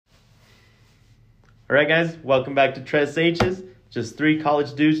All right, guys, welcome back to Tres H's. Just three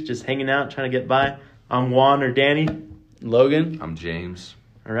college dudes just hanging out, trying to get by. I'm Juan or Danny. Logan. I'm James.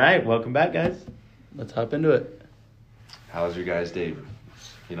 All right, welcome back, guys. Let's hop into it. How's your guys' day?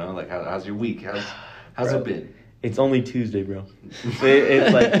 You know, like how's your week? How's Bro, it been? It's only Tuesday, bro.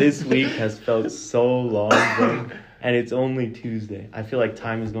 It's like this week has felt so long, bro. And it's only Tuesday. I feel like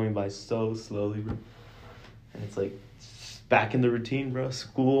time is going by so slowly, bro. And it's like back in the routine, bro.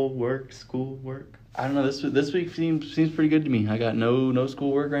 School, work. I don't know. This week seems pretty good to me. I got no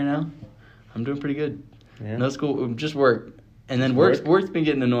school work right now. I'm doing pretty good. Yeah. No school, just work. And then work's been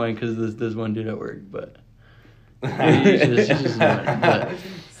getting annoying because there's one dude at work, but it's just annoying. But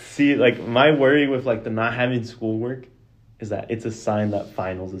see, like my worry with like the not having schoolwork is that it's a sign that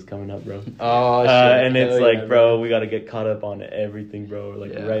finals is coming up, bro. oh shit! And it's Hell like, yeah, bro, we got to get caught up on everything, bro.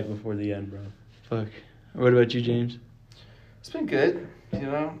 Like Yeah. right before the end, bro. Fuck. What about you, James? It's been good.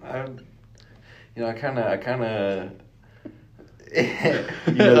 I kind of.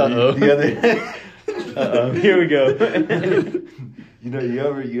 The other. Here we go.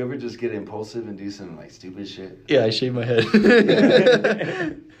 You ever just get impulsive and do some like stupid shit? Yeah, I shaved my head.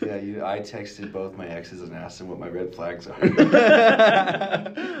 Yeah, I texted both my exes and asked them what my red flags are.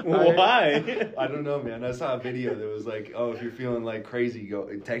 Why? I don't know, man. I saw a video that was like, oh, if you're feeling like crazy, go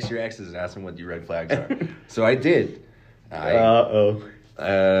text your exes and ask them what your red flags are. So I did.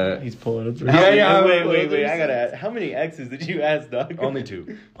 He's pulling up. Wait. I gotta ask. How many exes did you ask, dog? Only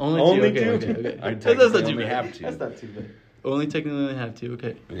two. Only two? Okay. I That's not too only bad. have two. That's not too bad. Only technically have to.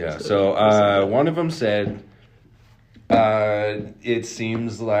 Okay. Yeah. So one of them said, it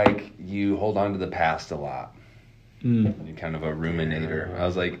seems like you hold on to the past a lot. You're kind of a ruminator. I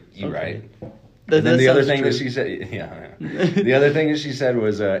was like, you right. And then the other thing that she said, the other thing that she said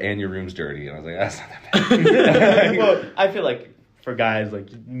was, and your room's dirty. And I was like, that's not that bad. Well, I feel like for guys, like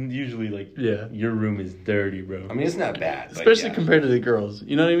usually, like your room is dirty, bro. I mean, it's not bad, especially compared to the girls.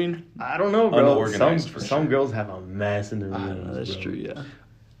 You know what I mean? I don't know, bro. Unorganized for some sure. girls have a mess in their room. I don't know, that's true. Yeah.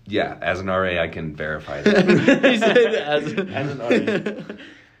 Yeah, as an RA, I can verify that. He said as an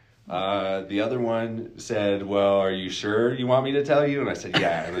RA. The other one said, well, are you sure you want me to tell you? And I said,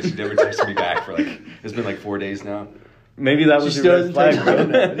 yeah. And then she never texted me back for it's been like 4 days now. Maybe that was your red flag, bro.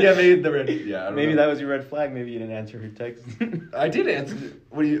 Yeah, maybe the red. Yeah, I don't maybe know. that was your red flag. Maybe you didn't answer her text. I did answer.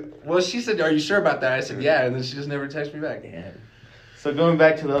 Well, she said, are you sure about that? I said, yeah. And then she just never texted me back. Yeah. So going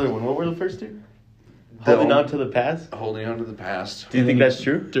back to the other one, what were the first two? Holding on to the past? Holding on to the past. Do you think that's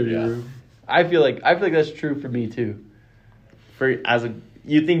true? Dirty room. I feel like that's true for me too.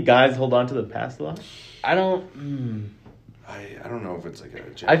 You think guys hold on to the past a lot? I don't. I don't know if it's like a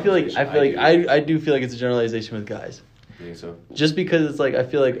I feel like generalization. I do feel like it's a generalization with guys. You think so? Just because it's like I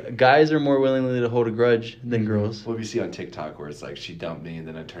feel like guys are more willingly to hold a grudge than girls. What do you see on TikTok where it's like she dumped me and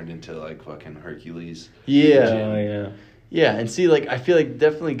then I turned into like fucking Hercules? Yeah. Yeah, and see, like I feel like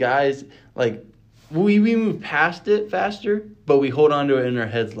definitely guys like we move past it faster, but we hold on to it in our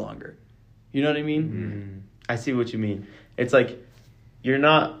heads longer. You know what I mean? I see what you mean. It's like you're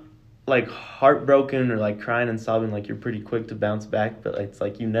not like heartbroken or like crying and sobbing, like you're pretty quick to bounce back, but it's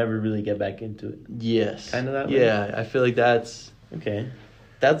like you never really get back into it. Yes. Kind of that way? Yeah, I feel like that's okay.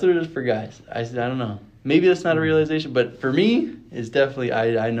 That's what it is for guys. I don't know. Maybe that's not a realization, but for me, it's definitely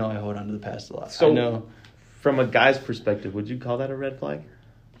I know I hold on to the past a lot. So, I know. From a guy's perspective, would you call that a red flag?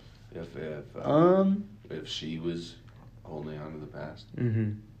 If she was holding on to the past.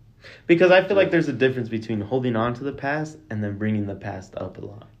 Because I feel like there's a difference between holding on to the past and then bringing the past up a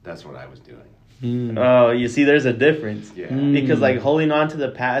lot. That's what I was doing. Oh, you see, there's a difference. Yeah. Because like holding on to the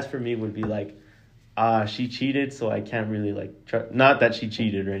past for me would be like, she cheated, so I can't really like not that she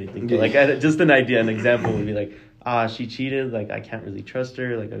cheated or anything, but like just an idea, an example would be like, she cheated, like I can't really trust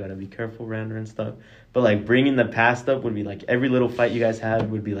her, like I gotta be careful around her and stuff. But like bringing the past up would be like every little fight you guys had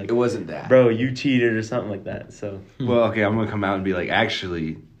would be like, it wasn't that, bro, you cheated or something like that. So well, okay, I'm gonna come out and be like,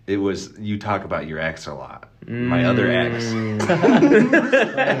 actually, it was you talk about your ex a lot, my other ex.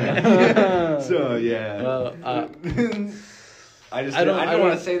 So yeah. Well, I don't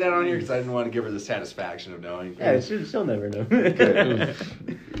want to say that on here because I didn't want to give her the satisfaction of knowing. yeah, she'll never know.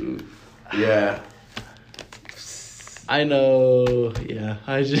 Yeah. I know. Yeah.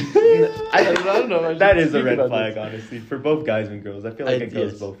 I don't know. That is a red flag, honestly, for both guys and girls. I feel like it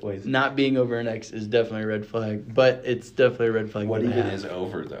goes both ways. Not being over an ex is definitely a red flag, but it's definitely a red flag. What even is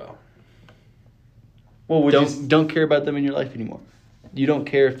over though? Well, don't care about them in your life anymore. You don't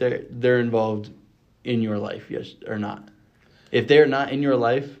care if they're involved in your life, yes or not. If they're not in your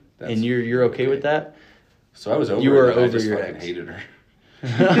life and you're okay with that, so I was over. You were her, over I just your fucking ex. hated her.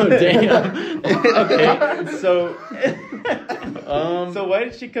 Oh damn. Okay. So so why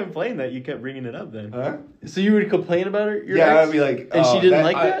did she complain that you kept bringing it up then? Huh? So you would complain about her? Your Yeah, ex? I'd be like, and she didn't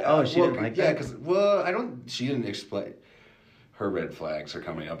like that. Didn't like that? Yeah, because she didn't explain. Her red flags are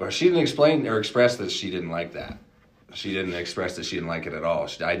coming up, but she didn't explain or express that she didn't like that. She didn't express that she didn't like it at all.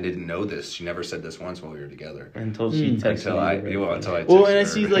 I didn't know this. She never said this once while we were together. Until she texted Until I texted Well, and I her.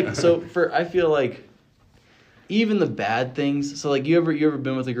 see like I feel like even the bad things. So like you ever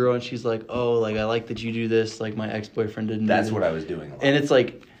been with a girl and she's like, oh, like I like that you do this. Like my ex-boyfriend didn't. That's what I was doing. A lot. And it's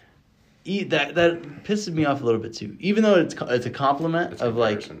like that pisses me off a little bit too. Even though it's a compliment It's of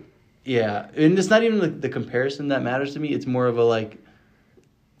comparison. like, yeah, and it's not even the comparison that matters to me. It's more of a like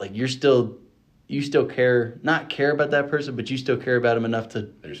you still care about that person, but you still care about them enough to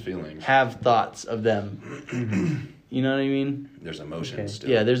There's feelings. have thoughts of them. You know what I mean? There's emotions Okay. still.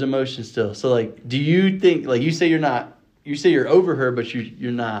 Yeah, there's emotion still. So like, do you think like you say you're over her, but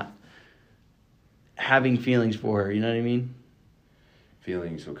you're not having feelings for her? You know what I mean?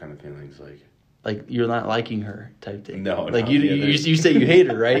 Feelings. What kind of feelings? Like you're not liking her type thing. No, like no, you say you hate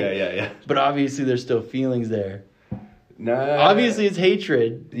her, right? Yeah. But obviously there's still feelings there. No. Obviously it's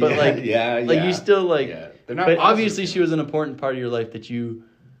hatred, but you still like. Yeah. They're not. But positive obviously she feelings. was an important part of your life that you.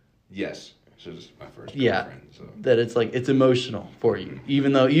 Yes, she was my first Yeah. girlfriend. So. That it's emotional for you,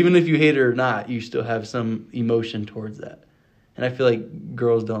 even if you hate her or not, you still have some emotion towards that. And I feel like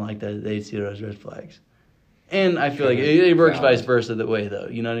girls don't like that; they see it as red flags. And I feel like it works Valid. vice versa that way, though.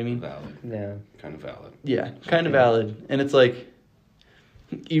 You know what I mean? Valid. Yeah. Kind of valid. Yeah, kind of valid. And it's like,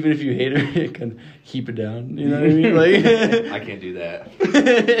 even if you hate her, it can keep it down. You know what I mean? Like, I can't do that.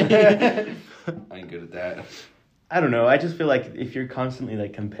 I ain't good at that. I don't know. I just feel like if you're constantly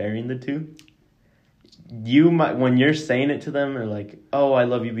like comparing the two, you might, when you're saying it to them, or like, oh, I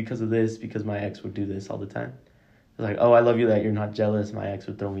love you because of this, because my ex would do this all the time. It's like, oh, I love you that you're not jealous. My ex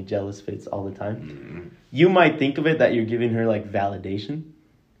would throw me jealous fits all the time. Mm-hmm. You might think of it that you're giving her like validation,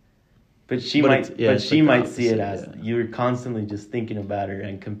 but she might see it as you're constantly just thinking about her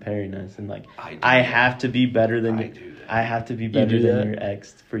and comparing us, and like, I have to be better than you. I have to be better than your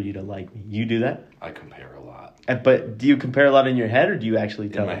ex for you to like me. You do that? I compare a lot. But do you compare a lot in your head, or do you actually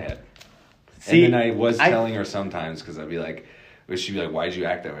tell In my her? head. See, and then I was telling her sometimes because I'd be like, she'd be like, why'd you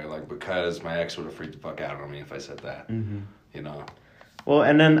act that way? Like, because my ex would have freaked the fuck out on me if I said that. Mm-hmm. You know? Well,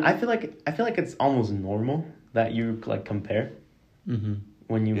 and then I feel like it's almost normal that you like compare. Mm-hmm.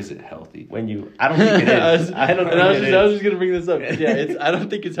 When you, is it healthy? I don't think it is. I was just gonna bring this up. Yeah, I don't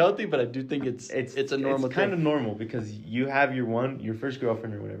think it's healthy, but I do think it's a normal. It's kind of normal because you have your first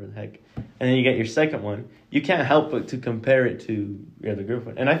girlfriend or whatever the heck, and then you get your second one. You can't help but to compare it to your other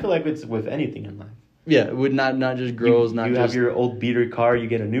girlfriend, and I feel like it's with anything in life. Yeah, it would not just girls. You have your old beater car, you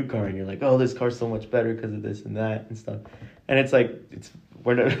get a new car, and you're like, oh, this car's so much better because of this and that and stuff. And it's like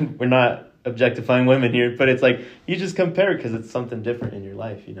we're not objectifying women here, but it's like you just compare because it's something different in your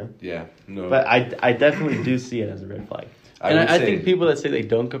life, you know. Yeah, no. But I definitely do see it as a red flag. I think people that say they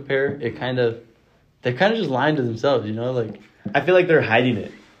don't compare, they're kind of just lying to themselves, you know. Like I feel like they're hiding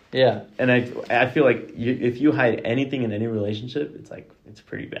it. Yeah, and I feel like if you hide anything in any relationship, it's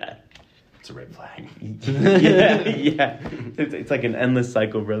pretty bad. It's a red flag. yeah. It's like an endless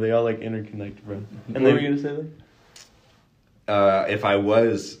cycle, bro. They all like interconnect, bro. And what were you gonna say then? If I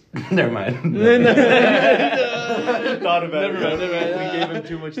was, never mind. Thought about it. Never mind. We gave him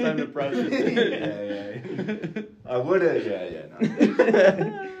too much time to process. Yeah. I would have.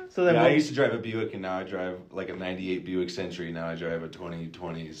 No. So then, I used to drive a Buick, and now I drive like a '98 Buick Century. Now I drive a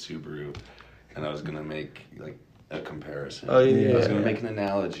 2020 Subaru, and I was gonna make like a comparison. Oh yeah. I was gonna make an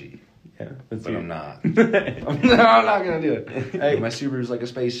analogy. Yeah, but I'm not. I'm not gonna do it. My Subaru's like a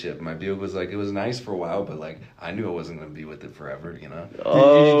spaceship. My Buick was like, it was nice for a while, but like I knew I wasn't gonna be with it forever, you know.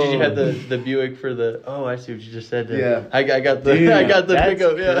 Oh, did you have the Buick for the? Oh, I see what you just said. There. Yeah, I got the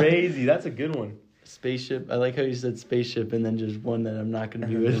pickup. Yeah, crazy. That's a good one. Spaceship. I like how you said spaceship, and then just one that I'm not gonna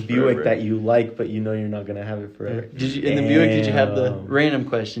be with. Buick forever. that you like, but you know you're not gonna have it forever. Did you in the Buick? Did you have the random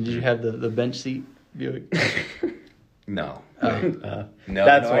question? Did you have the bench seat Buick? No. No,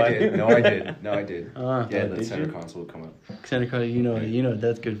 that's why. I did. Yeah, the center you? console would come up. Center console, you know what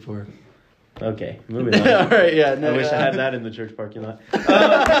that's good for. Okay, moving on. All right, yeah. No, I wish I had that in the church parking lot.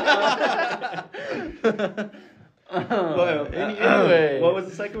 Anyway, what was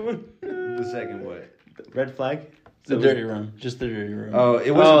the second one? The second what? Red flag. The dirty room. Just the dirty room. Oh,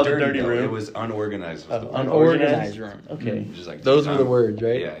 it wasn't the dirty room. It was unorganized. Unorganized room. Okay. Just like those were the words,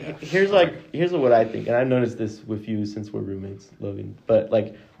 right? Yeah. Here's what I think, and I've noticed this with you since we're roommates, Logan. But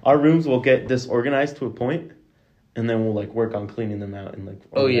like our rooms will get disorganized to a point, and then we'll like work on cleaning them out and like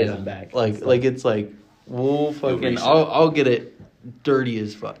organize them back. Like it's like we'll fucking I'll get it dirty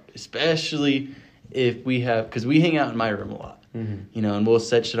as fuck. Especially if we have, because we hang out in my room a lot, you know, and we'll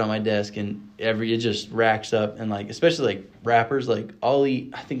set shit on my desk, and it just racks up, and like, especially like wrappers, like I'll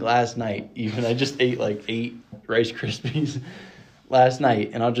eat, I think last night even, I just ate like 8 Rice Krispies last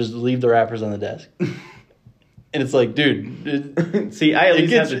night, and I'll just leave the wrappers on the desk. And it's like, dude, see, I at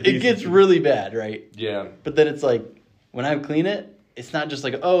least it gets really bad, right? Yeah. But then it's like, when I clean it, it's not just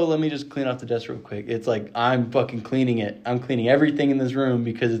like, oh, let me just clean off the desk real quick. It's like, I'm fucking cleaning it. I'm cleaning everything in this room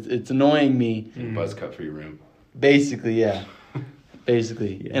because it's annoying me. Buzz cut for your room. Basically, yeah.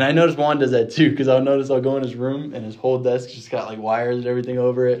 Basically. Yeah. And I notice Juan does that too, because I'll go in his room and his whole desk just got like wires and everything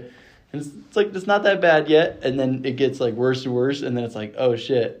over it. And it's like, it's not that bad yet. And then it gets like worse and worse. And then it's like, oh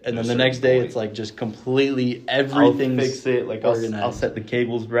shit. And then the next day it's like just completely everything's I'll fix it. Like I'll set the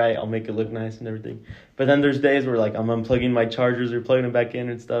cables right. I'll make it look nice and everything. But then there's days where like I'm unplugging my chargers or plugging them back in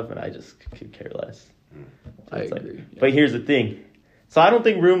and stuff. And I just could care less. So I agree. Yeah. But here's the thing. So I don't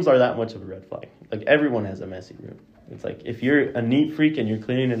think rooms are that much of a red flag. Like everyone has a messy room. It's like if you're a neat freak and you're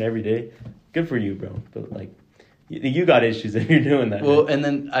cleaning it every day, good for you, bro. But like, you got issues if you're doing that. Well, and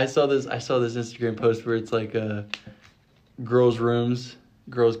then I saw this Instagram post where it's like girls' rooms,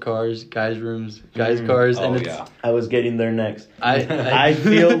 girls' cars, guys' rooms, guys' cars, and it's. Yeah. I was getting there next. I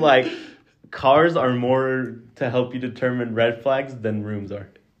feel like cars are more to help you determine red flags than rooms are.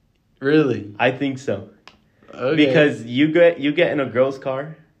 Really? I think so. Okay. Because you get in a girl's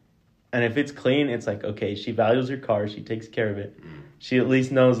car, and if it's clean, it's like, okay, she values her car, she takes care of it. She at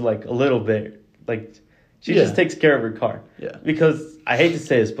least knows like a little bit, like. She just takes care of her car. Yeah. Because I hate to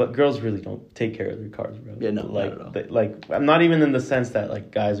say this, but girls really don't take care of their cars, bro. Yeah, no, like, not at all. Like, I'm not even in the sense that like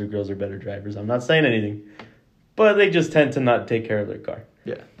guys or girls are better drivers. I'm not saying anything, but they just tend to not take care of their car.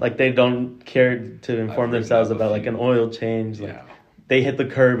 Yeah. Like they don't care to inform themselves about like an oil change. Like, they hit the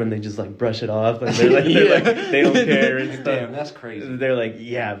curb and they just like brush it off, and they're like, they don't care and stuff. Damn, that's crazy. They're like,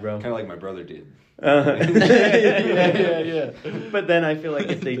 yeah, bro. Kind of like my brother did. Yeah. But then I feel like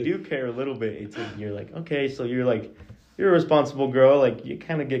if they do care a little bit, it's like, you're like, okay, so you're a responsible girl. Like you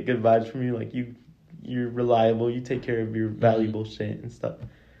kind of get good vibes from you. Like you're reliable. You take care of your valuable shit and stuff.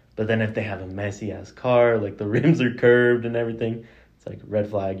 But then if they have a messy ass car, like the rims are curved and everything, it's like red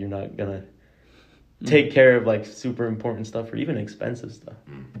flag. You're not gonna take care of like super important stuff or even expensive stuff.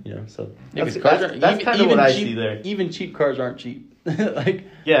 You know, so that's kind of what I see there. Even cheap cars aren't cheap. Like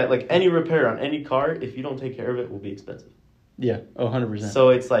any repair on any car, if you don't take care of it, will be expensive. Yeah, 100%. So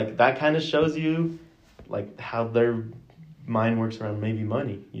it's like that kind of shows you like how their mind works around maybe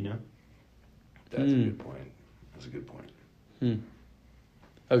money, you know? That's a good point. That's a good point.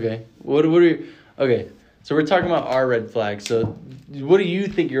 Okay. Okay. So we're talking about our red flags. So what do you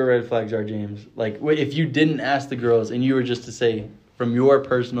think your red flags are, James? Like if you didn't ask the girls and you were just to say from your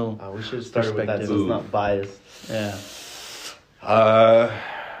personal we should have started with that so it's not biased. Yeah. I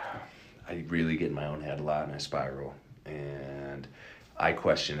really get in my own head a lot and I spiral. And I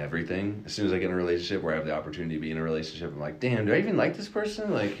question everything. As soon as I get in a relationship where I have the opportunity to be in a relationship, I'm like, damn, do I even like this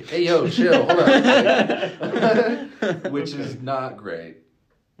person? Like, hey, yo, chill, hold on. Which is not great.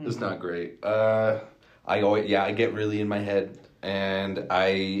 It's not great. I get really in my head, and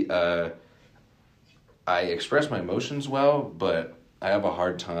I express my emotions well, but I have a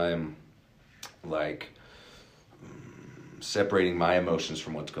hard time, like, separating my emotions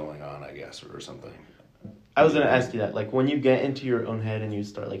from what's going on, I guess, or something. I was going to ask you that. Like, when you get into your own head and you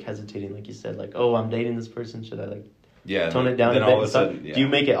start, like, hesitating, like you said, like, oh, I'm dating this person, should I, like, tone it down a bit and stuff? Sudden, do you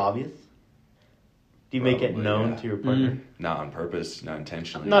make it obvious? Do you make it known to your partner? Not on purpose, not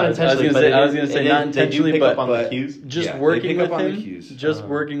intentionally. Not intentionally, I was going to say not intentionally, but on the cues? Just working with him, just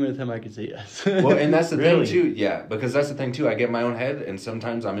working with him, I could say yes. Well, and that's the thing, too. Yeah, because that's the thing, too. I get in my own head, and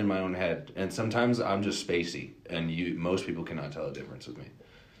sometimes I'm in my own head. And sometimes I'm just spacey, and most people cannot tell the difference with me.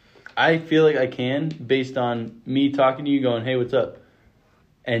 I feel like I can, based on me talking to you, going, hey, what's up?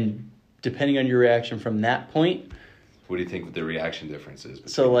 And depending on your reaction from that point. What do you think the reaction difference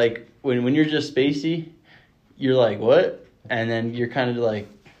is? So, like, when you're just spacey, you're like, what? And then you're kind of like,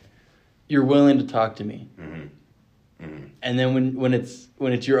 you're willing to talk to me. Mm-hmm. Mm-hmm. And then when it's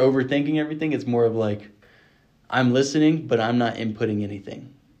you're overthinking everything, it's more of like, I'm listening, but I'm not inputting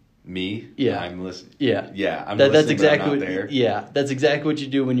anything. Me? Yeah. I'm listening. Yeah. Yeah, I'm listening, that's exactly but I'm not there. Yeah, that's exactly what you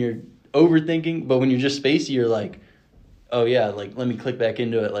do when you're overthinking, but when you're just spacey, you're like, oh yeah, like, let me click back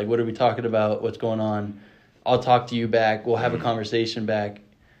into it. Like, what are we talking about? What's going on? I'll talk to you back. We'll have a conversation back.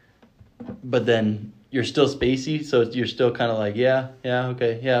 But then you're still spacey, so you're still kind of like, yeah,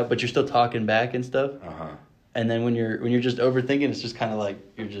 okay, yeah, but you're still talking back and stuff. Uh-huh. And then when you're just overthinking, it's just kind of like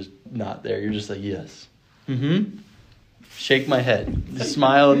you're just not there. You're just like, yes. Mm-hmm. shake my head, just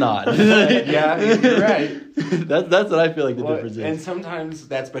smile and nod. Yeah, you're right. That's what I feel like the difference is. And sometimes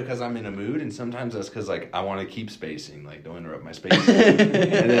that's because I'm in a mood, and sometimes that's because like I want to keep spacing, like don't interrupt my spacing.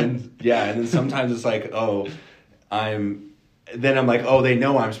 and then sometimes it's like, oh, I'm like, oh, they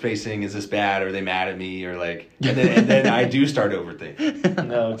know I'm spacing. Is this bad? Or are they mad at me? Or like, and then I do start overthinking.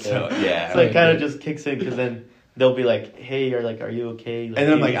 No, okay. So yeah, so it kind of just kicks in because then they'll be like, "Hey," or like, "Are you okay?" Like, and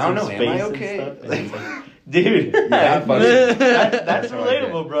then I'm like, I don't know, am I okay? Dude, yeah, that's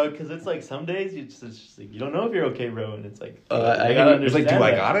relatable, bro. Because it's like some days it's just like you don't know if you're okay, bro, and it's like I gotta understand. It's like, do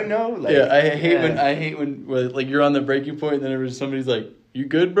I gotta know? Like, yeah, I hate when like you're on the breaking point, and then somebody's like, "You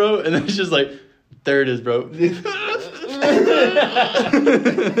good, bro?" And then it's just like, "There it is, bro."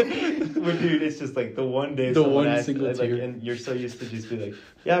 But dude, it's just like the one day the one asks, single like, tear. and you're so used to just be like,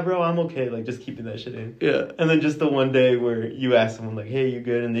 "Yeah, bro, I'm okay," like just keeping that shit in. Yeah. And then just the one day where you ask someone like, "Hey, you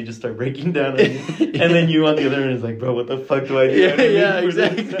good?" and they just start breaking down on you, and then you on the other end is like, "Bro, what the fuck do I do?" Yeah,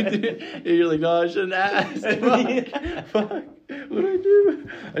 exactly. And you're like, "No, I shouldn't ask. Fuck. What do I do?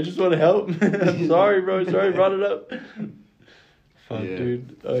 I just want to help. I'm sorry, bro. Sorry, I brought it up." Fuck, yeah.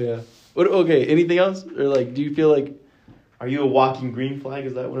 Dude. Oh yeah. What? Okay. Anything else, or like, do you feel like? Are you a walking green flag?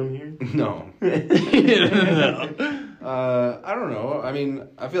 Is that what I'm hearing? No. No. I don't know. I mean,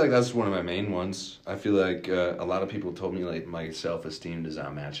 I feel like that's one of my main ones. I feel like a lot of people told me like my self-esteem does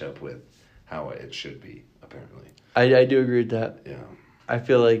not match up with how it should be, apparently. I do agree with that. Yeah. I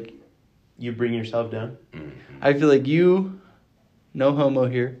feel like you bring yourself down. Mm-hmm. I feel like you, no homo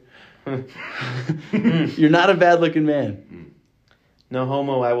here. You're not a bad-looking man. No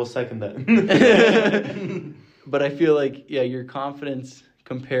homo. I will second that. But I feel like, yeah, your confidence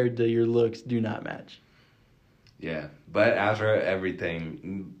compared to your looks do not match. Yeah, but after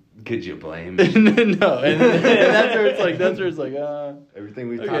everything, could you blame me? No, and that's where it's like, everything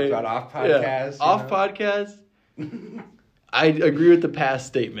we've talked about off podcast. Yeah. Off podcast, I agree with the past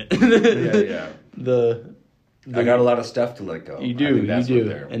statement. Yeah. I got a lot of stuff to let go. You do, and that's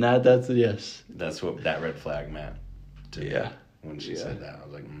a yes. That's what that red flag meant. Yeah. When she said that, I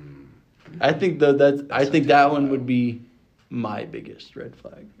was like, I think that one would be my biggest red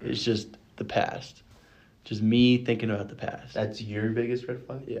flag. It's just the past. Just me thinking about the past. That's your biggest red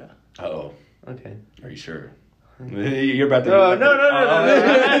flag? Yeah. Uh-oh. Okay. Are you sure? You're about to... No.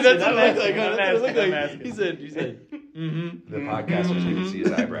 That's what it looked like. He said, The podcasters need to see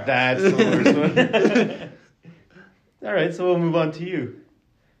his eyebrows. That's the worst one. All right, so we'll move on to you.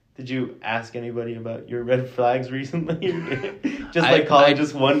 Did you ask anybody about your red flags recently? Just like calling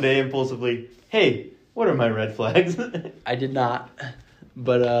just one day impulsively, "Hey, what are my red flags?" I did not.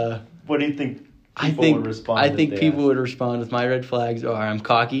 But what do you think would respond? I think people would respond with my red flags are I'm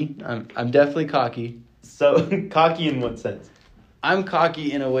cocky. I'm definitely cocky. So cocky in what sense? I'm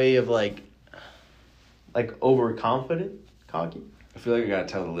cocky in a way of like overconfident cocky? I feel like I gotta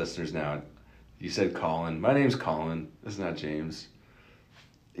tell the listeners now. You said Colin. My name's Colin. It's not James.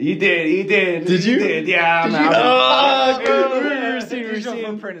 He did. Did you? He did, yeah. Did you? We were seeing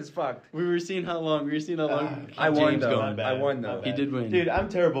footprint is fucked. We were seeing how long. I won James though. going I won though. He did win. Dude, I'm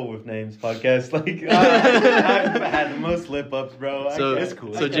terrible with names. Podcast I've had the most slip ups, bro. It's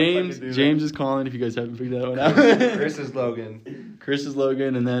cool. So James is Colin. If you guys haven't figured that one out. Chris is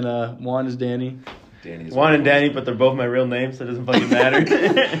Logan, and then Juan is Danny. Juan and Danny, but they're both my real names, so it doesn't fucking matter.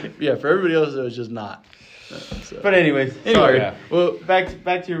 Yeah, for everybody else, it was just not. But anyways, sorry. Yeah. Well, back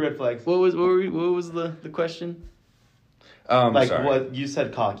to your red flags. What was the question? Sorry. What you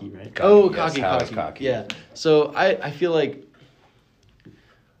said, cocky, right? Cocky. Yeah. So I feel like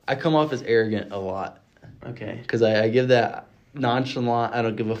I come off as arrogant a lot. Okay. Because I give that nonchalant, I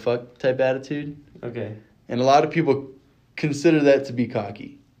don't give a fuck type attitude. Okay. And a lot of people consider that to be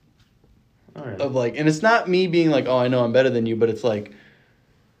cocky. All right. And it's not me being like, oh, I know I'm better than you, but it's like,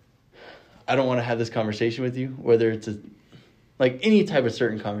 I don't want to have this conversation with you, whether it's any type of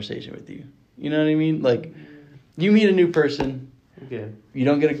certain conversation with you. You know what I mean? Like, you meet a new person. Okay. You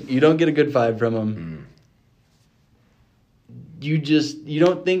don't get a good vibe from them. You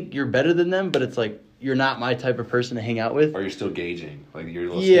don't think you're better than them, but it's like you're not my type of person to hang out with. Or you're still gauging, like you're a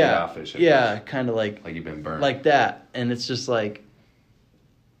little standoffish. Yeah, kind of like you've been burned, like that, and it's just like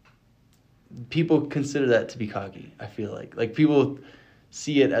people consider that to be cocky. I feel like people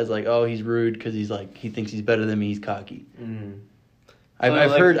see it as like, oh, he's rude because he thinks he's better than me. He's cocky.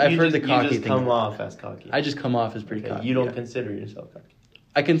 I've heard the cocky thing. You just come off as cocky. I just come off as pretty cocky. You don't consider yourself cocky.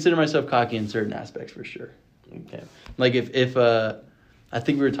 I consider myself cocky in certain aspects for sure. Okay. Like if I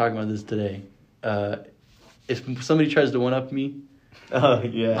think we were talking about this today. If somebody tries to one up me, Oh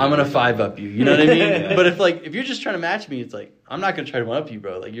yeah. I'm gonna 5-up you. You know what I mean? But if you're just trying to match me, it's like I'm not gonna try to 1-up you,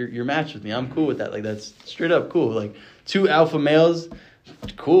 bro. Like you're matched with me. I'm cool with that. Like that's straight up cool. Like 2 alpha males,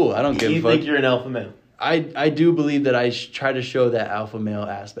 cool. I don't give a fuck. You think you're an alpha male? I do believe that I try to show that alpha male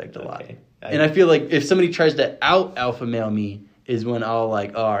aspect a lot. And I feel like if somebody tries to out alpha male me is when I'll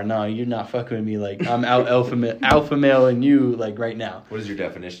like, oh no, you're not fucking with me. Like I'm out alpha male and you like right now. What is your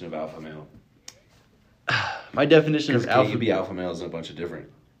definition of alpha male? My definition of alpha. Can you be alpha males in a bunch of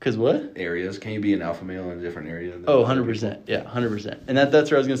different? Cause what areas? Can you be an alpha male in a different area? Oh, 100%. Yeah, 100%. And that's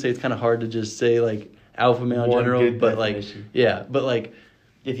where I was gonna say it's kind of hard to just say like alpha male in general, but definition. Like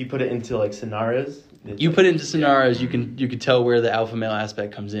if you put it into like scenarios. You put it into scenarios, you can tell where the alpha male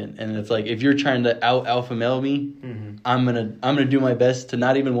aspect comes in, and it's like if you're trying to out alpha male me, I'm gonna do my best to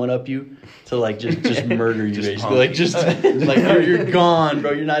not even 1-up you, to like just murder you basically, like just like you're gone,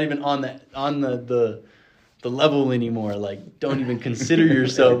 bro. You're not even on the level anymore. Like don't even consider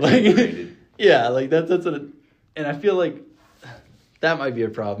yourself like yeah, like that's what and I feel like that might be a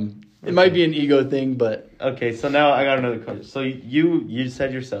problem. It might be an ego thing, but okay. So now I got another question. So you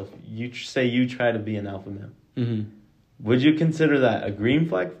said yourself, you say you try to be an alpha male. Mm-hmm. Would you consider that a green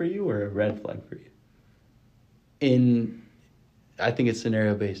flag for you or a red flag for you? I think it's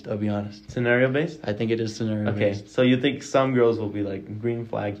scenario based. I'll be honest. Scenario based? I think it is scenario based. Okay, so you think some girls will be like green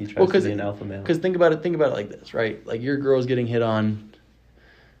flag? He tries to be an alpha male. Because think about it like this, right? Like your girl's getting hit on,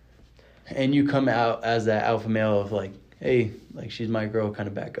 and you come out as that alpha male of like, hey, like she's my girl, kind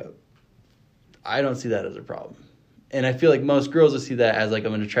of back up. I don't see that as a problem. And I feel like most girls will see that as like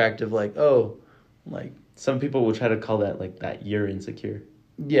I'm an attractive, like, oh, like. Some people will try to call that like that you're insecure.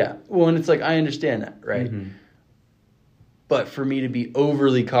 Yeah. Well, and it's like, I understand that, right? Mm-hmm. But for me to be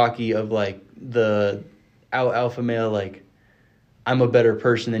overly cocky of like the alpha male, like, I'm a better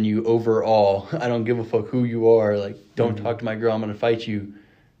person than you overall. I don't give a fuck who you are. Like, don't talk to my girl. I'm going to fight you.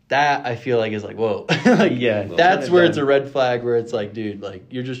 That I feel like is like, whoa. Like, yeah, that's where it's a red flag where it's like, dude, like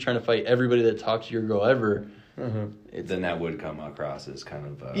you're just trying to fight everybody that talks to your girl ever. Then that would come across as kind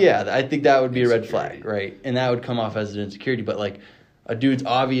of yeah, I think that would be a red flag, right? And that would come off as an insecurity. But like a dude's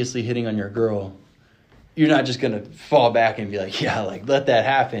obviously hitting on your girl, you're not just gonna fall back and be like, yeah, like let that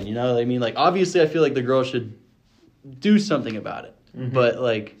happen. You know what I mean? Like obviously I feel like the girl should do something about it. But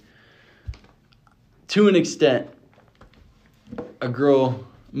like to an extent,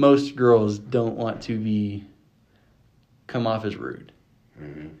 most girls don't want to come off as rude.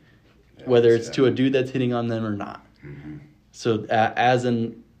 Yeah, whether it's to a dude that's hitting on them or not. So as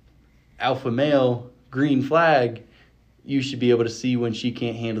an alpha male, green flag, you should be able to see when she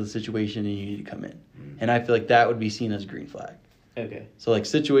can't handle the situation and you need to come in. And I feel like that would be seen as green flag. Okay. So like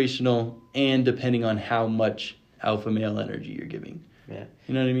situational and depending on how much alpha male energy you're giving. Yeah.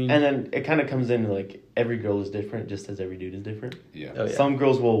 You know what I mean? And then it kind of comes into like every girl is different just as every dude is different. Yeah. Oh, yeah. Some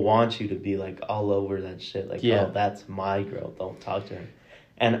girls will want you to be like all over that shit. Like, oh, that's my girl. Don't talk to her.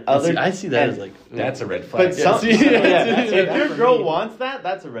 And I see that as like... That's a red flag. But if your girl wants that,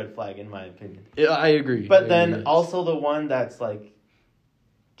 that's a red flag in my opinion. Yeah, I agree. But then also the one that's like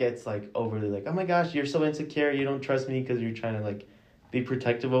gets like overly like, oh my gosh, you're so insecure. You don't trust me because you're trying to like be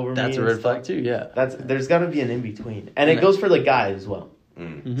protective over me. That's a red flag too, yeah. There's got to be an in-between. And it goes for the guy as well.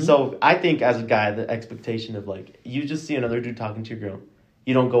 So I think as a guy, the expectation of like, you just see another dude talking to your girl.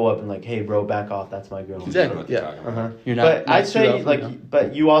 You don't go up and like, hey, bro, back off. That's my girl. Exactly. Yeah. You're not. But I'd say like,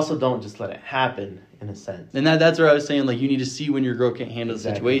 but you also don't just let it happen in a sense. And that's where I was saying like, you need to see when your girl can't handle the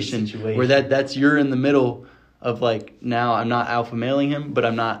situation. Where that's you're in the middle of like, now I'm not alpha mailing him, but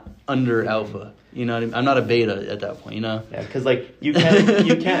I'm not under alpha. You know what I mean? I'm not a beta at that point. You know? Yeah, because like you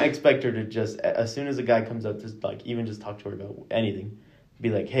can't expect her to just as soon as a guy comes up to like even just talk to her about anything. Be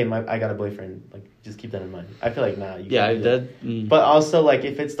like, hey, I got a boyfriend. Like, just keep that in mind. I feel like But also, like,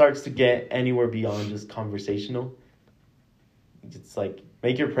 if it starts to get anywhere beyond just conversational, it's like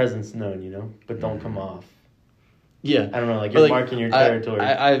make your presence known, you know, but don't come off. Yeah, I don't know, like you're marking your territory.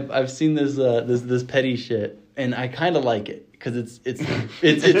 I've seen this petty shit, and I kind of like it because it's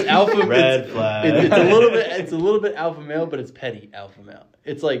alpha red flag. It's a little bit alpha male, but it's petty alpha male.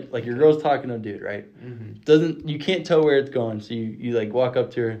 It's like your girl's talking to a dude, right? You can't tell where it's going, so you like walk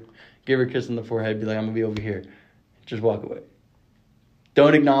up to her, give her a kiss on the forehead, be like, I'm gonna be over here, just walk away.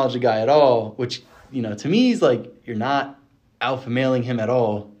 Don't acknowledge the guy at all, which, you know, to me is like you're not alpha mailing him at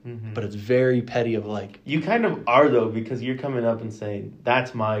all, but it's very petty of like you kind of are though, because you're coming up and saying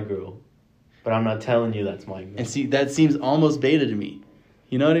that's my girl, but I'm not telling you that's my girl. And see, that seems almost beta to me.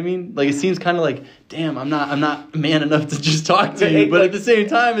 You know what I mean? Like, it seems kind of like, damn, I'm not man enough to just talk to you. But like, at the same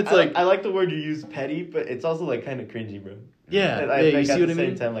time, it's I like the word you use, petty, but it's also like kind of cringy, bro. Yeah, I think you see at the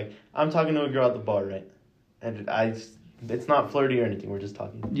same time, like, I'm talking to a girl at the bar, right? And it's not flirty or anything. We're just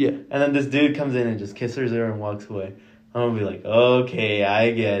talking. Yeah. And then this dude comes in and just kisses her and walks away. I'm gonna be like, okay,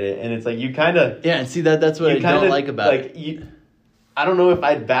 I get it. And it's like you kind of and see that's what I don't like about it. I don't know if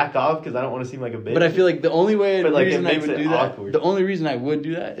I'd back off because I don't want to seem like a bitch. But I feel like the only reason I would do that, awkward. the only reason I would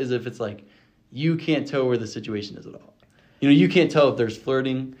do that is if it's like you can't tell where the situation is at all. You know, you can't tell if there's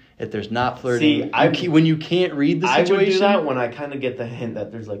flirting, if there's not flirting. When you can't read the situation. I would do that when I kind of get the hint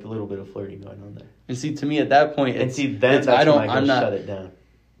that there's like a little bit of flirting going on there. And see, to me at that point, that's when I'm not shut it down.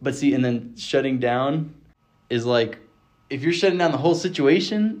 But see, and then shutting down is like, if you're shutting down the whole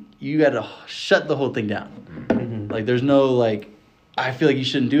situation, you got to shut the whole thing down. Mm-hmm. Like, there's no like, I feel like you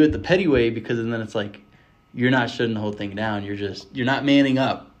shouldn't do it the petty way because then it's like, you're not shutting the whole thing down. You're not manning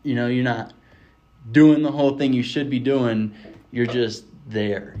up. You know, you're not doing the whole thing you should be doing. You're just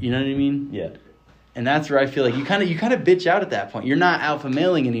there. You know what I mean? Yeah. And that's where I feel like you kind of bitch out at that point. You're not alpha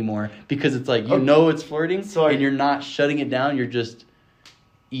mailing anymore because it's like, know it's flirting and you're not shutting it down. You're just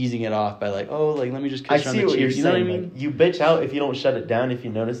easing it off by like, let me just kiss her on the cheek. I see what you're saying. Know what I mean? Like, you bitch out if you don't shut it down if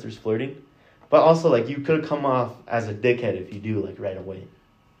you notice there's flirting. But also, like, you could come off as a dickhead if you do, like, right away.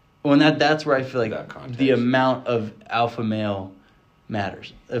 Well, and that's where I feel like the amount of alpha male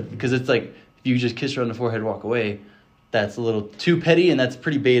matters. Because it's like, if you just kiss her on the forehead and walk away, that's a little too petty, and that's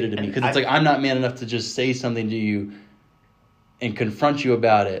pretty beta to me. Because it's like, I'm not man enough to just say something to you and confront you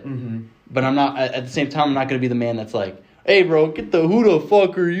about it. Mm-hmm. But I'm not, at the same time, I'm not going to be the man that's like, hey, bro, who the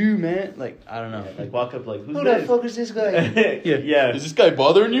fuck are you, man? Like, I don't know. Yeah, like, walk up like, who the fuck is this guy? yeah. Is this guy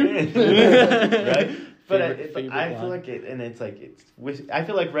bothering you? Right? But I feel like I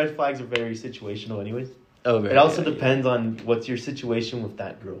feel like red flags are very situational anyways. It also depends on what's your situation with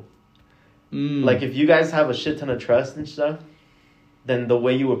that girl. Like, if you guys have a shit ton of trust and stuff, then the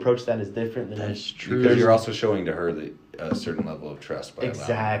way you approach that is different. That's true. Because you're also showing to her a certain level of trust by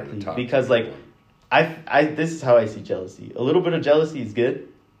exactly. allowing her to talk because, to like, I this is how I see jealousy. A little bit of jealousy is good,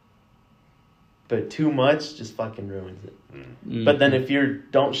 but too much just fucking ruins it. Mm-hmm. But then if you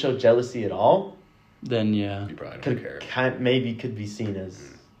don't show jealousy at all, then you probably don't care. Maybe could be seen as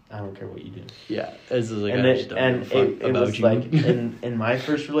I don't care what you do. Yeah, it's like it was like in my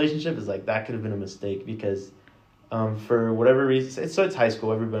first relationship is like that could have been a mistake because for whatever reason it's high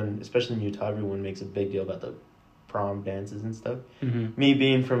school. Everyone, especially in Utah, everyone makes a big deal about the prom dances and stuff. Mm-hmm. Me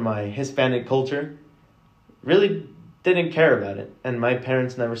being from my Hispanic culture, really didn't care about it, and my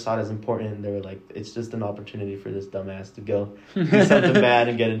parents never saw it as important. They were like, it's just an opportunity for this dumbass to go do something bad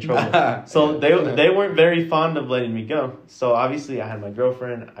and get in trouble. So they weren't very fond of letting me go. So obviously I had my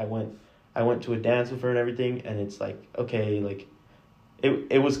girlfriend. I went to a dance with her and everything, and it's like, okay, like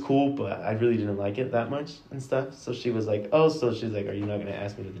it was cool, but I really didn't like it that much and stuff. So she was like, are you not gonna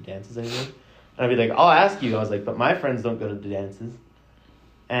ask me to the dances anymore? And I'd be like, I'll ask you. I was like, but my friends don't go to the dances,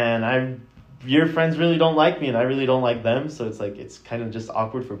 and your friends really don't like me, and I really don't like them, so it's like, it's kind of just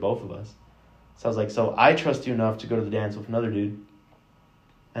awkward for both of us. So I was like, so I trust you enough to go to the dance with another dude,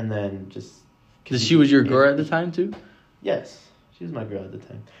 and then just... She was your girl at the time, too? Yes, she was my girl at the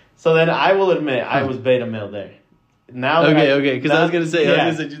time. So then I will admit, I was beta male there. Now okay, because I was going to say,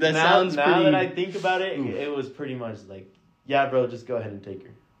 sounds pretty... Now that I think about it, it was pretty much like, yeah, bro, just go ahead and take her.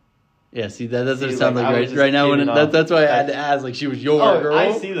 Yeah, see, that's what it sounds like right now. That's why I had to ask, like, she was your girl?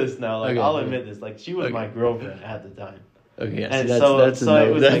 I see this now. Like, I'll admit this. Like, she was my girlfriend at the time. Okay, yeah, and that's a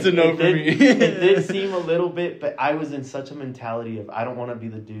no. That's a no for me. It did seem a little bit, but I was in such a mentality of, I don't want to be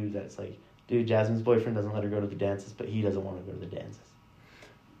the dude that's like, dude, Jasmine's boyfriend doesn't let her go to the dances, but he doesn't want to go to the dances.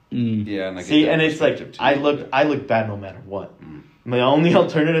 Yeah, and and it's like, too, I look bad no matter what. My only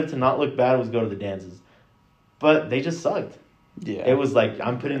alternative to not look bad was go to the dances. But they just sucked. Yeah. It was like,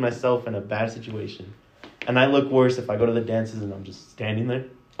 I'm putting myself in a bad situation. And I look worse if I go to the dances and I'm just standing there.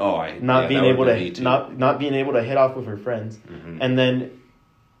 Not being able to hit off with her friends. Mm-hmm. And then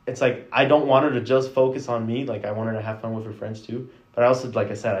it's like, I don't want her to just focus on me. Like, I want her to have fun with her friends too. But I also,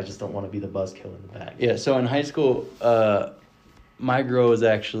 like I said, I just don't want to be the buzzkill in the back. Yeah, so in high school, my girl was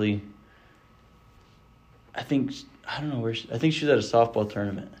actually, I think she was at a softball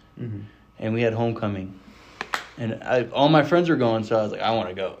tournament. Mm-hmm. And we had homecoming. And all my friends were going, so I was like, I want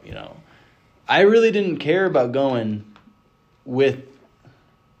to go, you know. I really didn't care about going with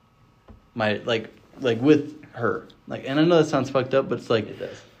my, like with her. Like, and I know that sounds fucked up, but it's like, it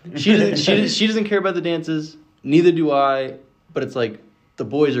does. she doesn't care about the dances, neither do I, but it's like, the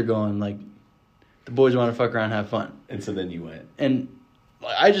boys are going, like, the boys want to fuck around and have fun. And so then you went. And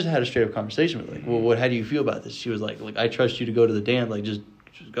I just had a straight up conversation with her, like, well, how do you feel about this? She was like, I trust you to go to the dance, like, just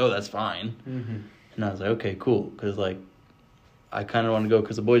go, that's fine. Mm-hmm. And I was like, okay, cool, because, like, I kind of want to go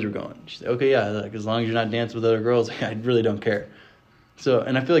because the boys were going. She said, okay, yeah, like, as long as you're not dancing with other girls, like, I really don't care. So,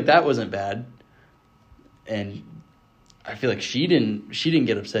 and I feel like that wasn't bad. And I feel like she didn't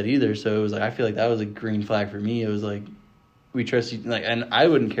get upset either. So it was like, I feel like that was a green flag for me. It was like, we trust you. Like, and I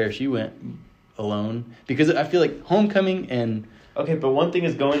wouldn't care if she went alone, because I feel like homecoming and okay, but one thing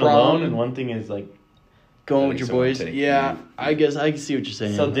is going prom, alone, and one thing is like going with your boys. Yeah, I guess I can see what you're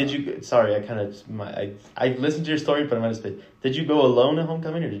saying. So did you? Sorry, I listened to your story, but I might have spit. Did you go alone at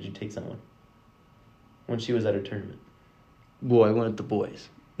homecoming, or did you take someone when she was at her tournament? Boy, I went with the boys.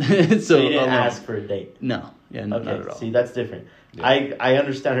 So you didn't ask for a date? No. Yeah, no, okay, not at all. See, that's different. Yeah. I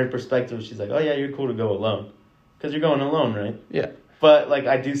understand her perspective. She's like, oh yeah, you're cool to go alone, because you're going alone, right? Yeah. But like,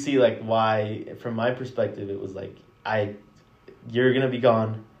 I do see like why, from my perspective, it was like you're gonna be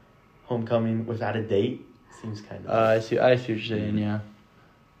gone, homecoming without a date seems kind of. I see what you're saying. Yeah.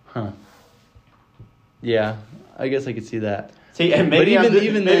 Huh. Yeah, I guess I could see that. See, and maybe I'm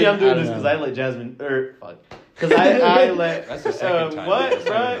doing this because I let Jasmine because I let. That's the second time. What,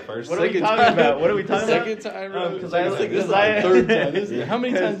 bro? What are we talking about? What are we talking about? Second time. Because this is the third time. How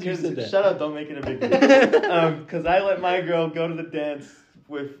many times you said that? Shut up! Don't make it a big deal. Because I let my girl go to the dance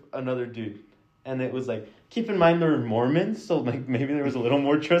with another dude, and it was like, keep in mind they're Mormons, so like maybe there was a little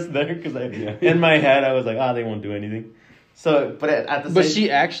more trust there. Because in my head I was like, they won't do anything. So, but at the same. But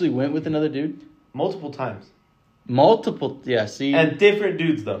she actually went with another dude multiple times. Yeah. See. And different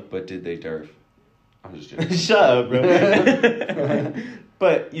dudes though. But did they derf? I'm just joking. Shut up, bro.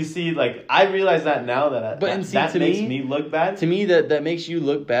 But you see, like, I realize that now that that makes me look bad. To me, that makes you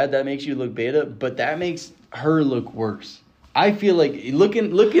look bad. That makes you look beta. But that makes her look worse. I feel like looking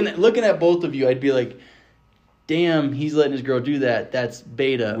at both of you, I'd be like, damn, he's letting his girl do that. That's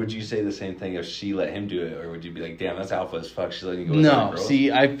beta. Would you say the same thing if she let him do it, or would you be like, damn, that's alpha as fuck? She's letting you go. With no,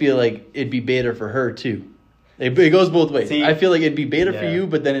 see, I feel like it'd be beta for her too. It goes both ways. See, I feel like it'd be beta for you,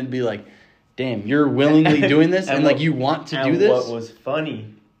 but then it'd be like, damn, you're willingly doing this, and like you want to do this. What was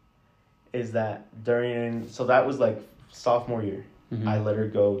funny is that so that was like sophomore year. Mm-hmm. I let her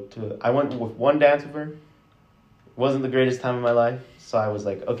go I went with one dance with her. It wasn't the greatest time of my life, so I was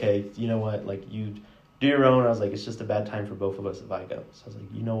like, okay, you know what, like you do your own. I was like, it's just a bad time for both of us if I go. So I was like,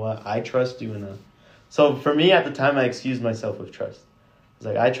 you know what, I trust you enough. So for me at the time, I excused myself with trust. I was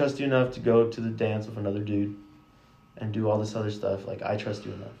like, I trust you enough to go to the dance with another dude and do all this other stuff. Like, I trust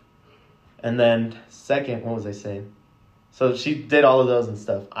you enough. And then second, what was I saying? So she did all of those and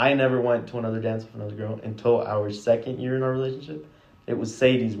stuff. I never went to another dance with another girl until our second year in our relationship. It was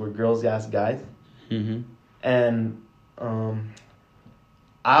Sadie's, where girls ask guys. Mm-hmm. And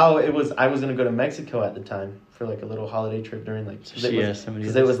I was gonna go to Mexico at the time for like a little holiday trip during like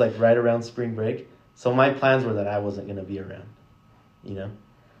because it was like right around spring break. So my plans were that I wasn't gonna be around, you know.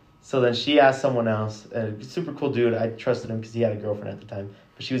 So then she asked someone else, a super cool dude. I trusted him because he had a girlfriend at the time,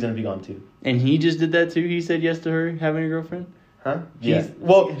 but she was gonna be gone too. And he just did that too. He said yes to her having a girlfriend. Huh? Yeah.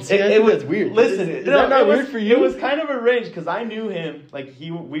 Well, it was weird. Listen, is that not weird for you? It was kind of arranged because I knew him. Like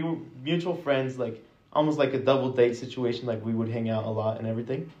we were mutual friends. Like almost like a double date situation. Like we would hang out a lot and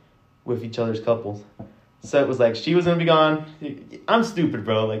everything with each other's couples. So it was like she was gonna be gone. I'm stupid,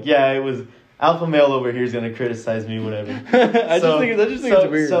 bro. Like it was. Alpha male over here is gonna criticize me, whatever. I just think it's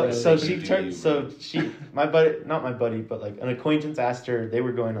weird. So my buddy, not my buddy, but like an acquaintance asked her. They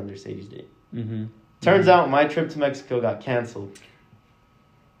were going on their Sadie's date. Mm-hmm. Turns out my trip to Mexico got canceled,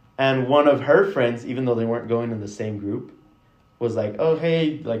 and one of her friends, even though they weren't going in the same group, was like, "Oh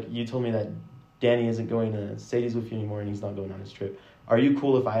hey, like you told me that Danny isn't going to Sadie's with you anymore, and he's not going on his trip. Are you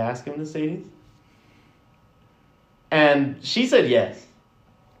cool if I ask him to Sadie's?" And she said yes.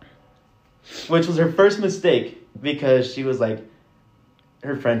 Which was her first mistake because she was like,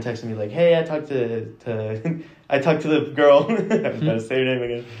 her friend texted me like, "Hey, I talked to the girl." I was about to say her name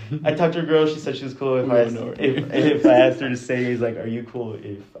again. I talked to a girl. She said she was cool if I asked her to say, he's like, "Are you cool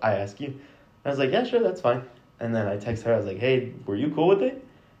if I ask you?" And I was like, "Yeah, sure, that's fine." And then I texted her. I was like, "Hey, were you cool with it?"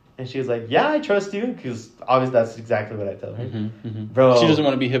 And she was like, "Yeah, I trust you," because obviously that's exactly what I tell her. Mm-hmm, mm-hmm. Bro, she doesn't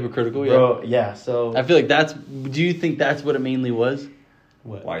want to be hypocritical. Bro, yeah. So I feel like do you think that's what it mainly was?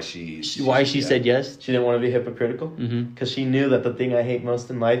 What? Why she said yes? She didn't want to be hypocritical because she knew that the thing I hate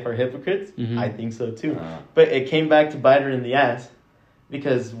most in life are hypocrites. Mm-hmm. I think so too. But it came back to bite her in the ass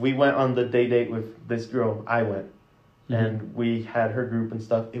because we went on the date with this girl. I went and we had her group and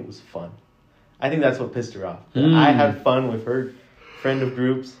stuff. It was fun. I think that's what pissed her off. I had fun with her friend of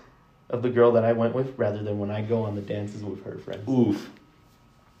groups of the girl that I went with rather than when I go on the dances with her friends. Oof.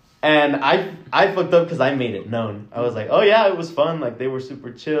 And I fucked up because I made it known. I was like, oh yeah, it was fun. Like they were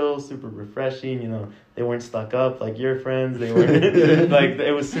super chill, super refreshing. You know, they weren't stuck up like your friends. They weren't like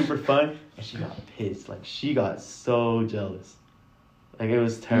it was super fun. And she got pissed. Like she got so jealous. Like it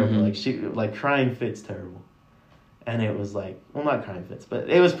was terrible. Mm-hmm. Like she crying fits terrible. And it was like, well, not crying fits,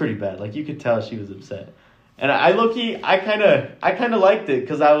 but it was pretty bad. Like you could tell she was upset. And I kind of liked it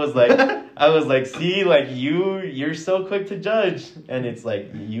because I was like, see, like you're so quick to judge, and it's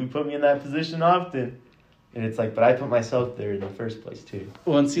like you put me in that position often, and it's like, but I put myself there in the first place too.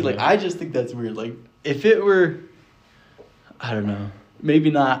 Well, and see, like I just think that's weird. Like if it were, I don't know.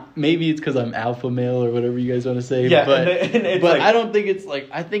 Maybe not. Maybe it's because I'm alpha male or whatever you guys want to say. Yeah, but like, I don't think it's like.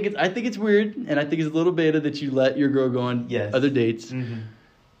 I think it's weird, and I think it's a little beta that you let your girl go on other dates. Mm-hmm.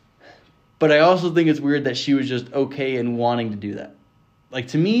 But I also think it's weird that she was just okay and wanting to do that. Like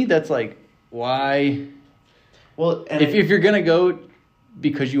to me, that's like why. Well, and if you're gonna go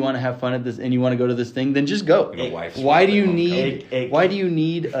because you want to have fun at this and you want to go to this thing, then just go. Why do you need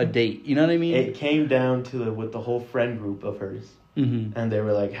a date? You know what I mean? It came down to with the whole friend group of hers. Mm-hmm. And they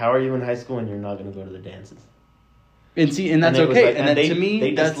were like, "How are you in high school and you're not going to go to the dances?" And see, and that's okay. Like, and to me,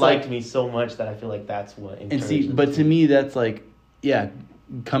 they that's disliked like, me so much that I feel like that's what. And see, but to me, that's like, yeah,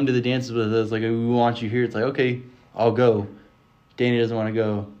 come to the dances with us. Like, we want you here. It's like, okay, I'll go. Danny doesn't want to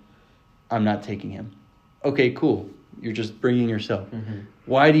go. I'm not taking him. Okay, cool. You're just bringing yourself. Mm-hmm.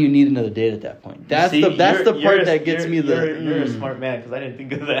 Why do you need another date at that point? That's the part that gets me. You're a smart man because I didn't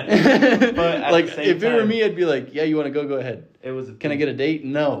think of that. But like if it were me, I'd be like, yeah, you want to go? Go ahead. Can I get a date?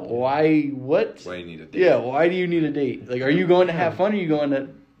 No. Why? What? Why do you need a date? Yeah. Why do you need a date? Like, are you going to have fun? Or are you going to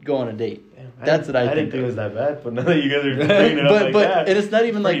go on a date? That's what I think. I didn't think it was that bad, but now that you guys are bringing it up like that, and it's not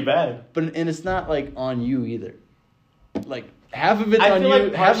even pretty like bad. But and it's not like on you either. Like half of it's on you.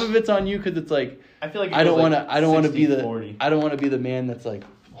 Like half of it's on you because it's like. I feel like I don't want to. I don't want to be the. 40. I don't want to be the man that's like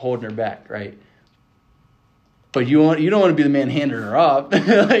holding her back, right? But you don't want to be the man handing her off.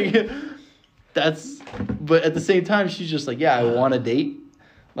 Like that's. But at the same time, she's just like, yeah, I want a date.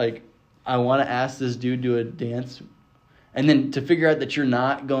 Like I want to ask this dude to a dance, and then to figure out that you're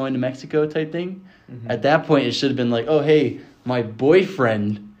not going to Mexico type thing. Mm-hmm. At that point, it should have been like, oh hey, my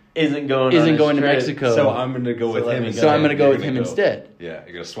boyfriend. Isn't going to Mexico. So I'm going to go with him. So I'm going to go with him instead. Yeah,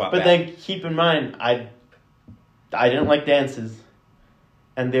 you're going to swap. But then keep in mind, I didn't like dances,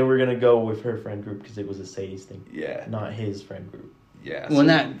 and they were going to go with her friend group because it was a Sadie's thing. Yeah. Not his friend group. Yeah.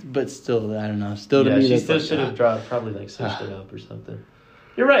 Well, but still, I don't know. Still to me, she still should have probably like switched it up or something.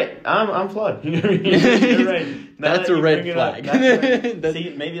 You're right. I'm flawed. You're right. That's a red flag.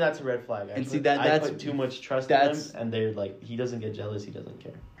 See, maybe that's a red flag. I put too much trust in them, and they're like, he doesn't get jealous. He doesn't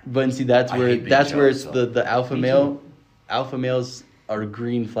care. But and see, that's where it's the alpha male. Alpha males are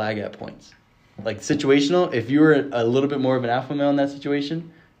green flag at points. Like situational. If you were a little bit more of an alpha male in that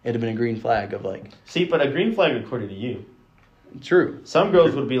situation, it'd have been a green flag of like. See, but a green flag according to you. True. Some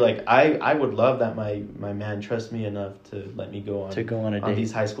girls would be like, I would love that my man trusts me enough to let me go on a date on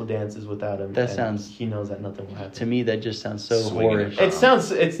these high school dances without him. He knows that nothing will happen. To me, that just sounds so whorish. It's just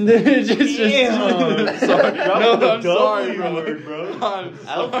sorry. I'm sorry, bro. I'm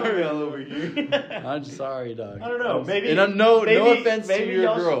sorry over here. I'm sorry, dog. I don't know. Maybe no offense to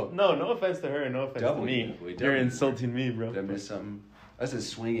your girl. No offense to her and no offense to me. You're insulting me, bro. Did I miss something? I said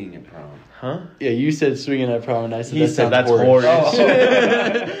swinging at prom. Huh? Yeah, you said swinging at prom, and I said he said that's horrible. Oh.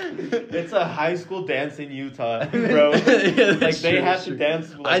 It's a high school dance in Utah, bro. Like they have to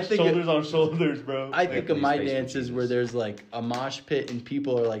dance like shoulders on shoulders, bro. I think of my dances where there's like a mosh pit and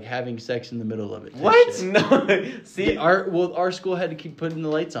people are like having sex in the middle of it. What? No. See, our school had to keep putting the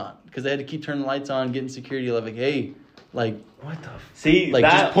lights on because they had to keep turning the lights on, getting security. Like, hey, like. What the see like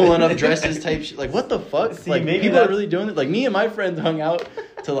just pulling up dresses type shit. Like what the fuck? See, like people are really doing it. Like me and my friends hung out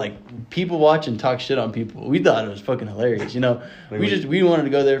to like people watch and talk shit on people. We thought it was fucking hilarious, you know. We wanted to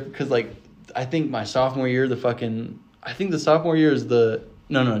go there because like I think my sophomore year the sophomore year is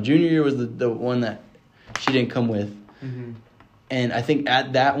junior year was the one that she didn't come with. Mm-hmm. And I think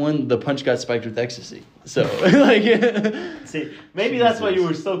at that one the punch got spiked with ecstasy. So like see, maybe that's why you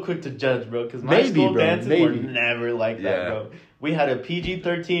were so quick to judge, bro. Because my school dances were never like that, bro. We had a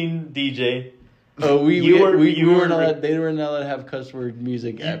PG-13 DJ. Oh, we weren't allowed. They weren't allowed to have cuss word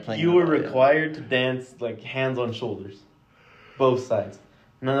music at playing. You were required to dance like hands on shoulders, both sides.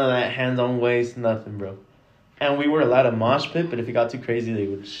 None of that hands on waist, nothing, bro. And we were allowed a mosh pit, but if it got too crazy, they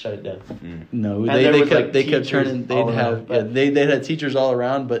would shut it down. No, they kept turning. They had teachers all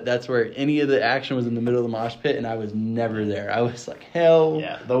around, but that's where any of the action was in the middle of the mosh pit, and I was never there. I was like, hell.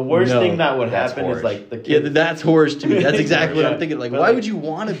 Yeah, the worst thing that would happen is like the kids. Yeah, that's horrors to me. That's exactly what I'm thinking. Like, why would you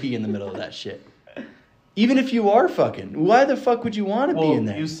want to be in the middle of that shit? Even if you are fucking, why the fuck would you want to be in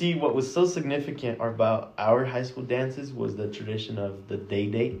there? You see, what was so significant about our high school dances was the tradition of the day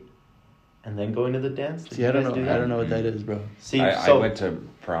date. And then going to the dance? See, I don't know what that is, bro. See, I went to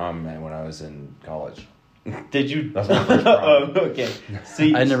prom when I was in college. Did you? That's my first prom. Okay.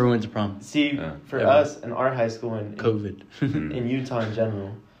 See, I never went to prom. See, for us in our high school and COVID in Utah in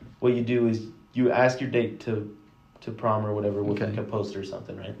general, what you do is you ask your date to prom or whatever with like a poster or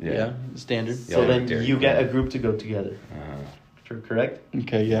something, right? Yeah. Standard. So then you get a group to go together. Correct?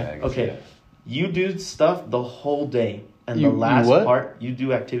 Okay, yeah. Okay. You do stuff the whole day. And the last part, you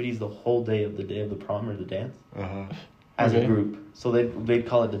do activities the whole day of the prom or the dance as a group. So they'd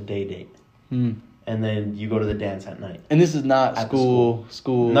call it the day date. And then you go to the dance at night. And this is not school.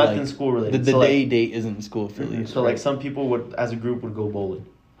 Nothing like, school related. The day date isn't school affiliated. So like some people would, as a group, would go bowling.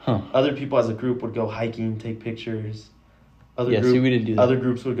 Other people as a group would go hiking, take pictures. We didn't do that. Other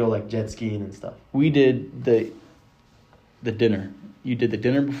groups would go like jet skiing and stuff. We did the dinner. You did the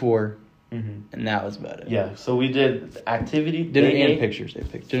dinner before. And that was about it. Yeah, so we did activity, dinner and pictures. They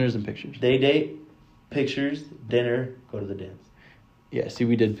picked dinners and pictures. Day date, pictures, dinner, go to the dance. Yeah, see,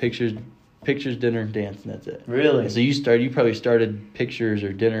 we did pictures, dinner, dance, and that's it. Really? And so you probably started pictures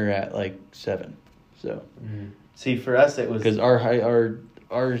or dinner at like 7. So. See, for us it was because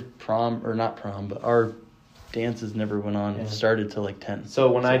our prom or not prom, but our dances never went on. It started till like 10.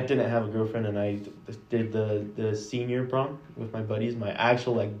 So when I didn't have a girlfriend and I did the senior prom with my buddies, my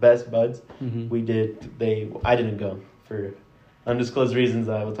actual like best buds, I didn't go for undisclosed reasons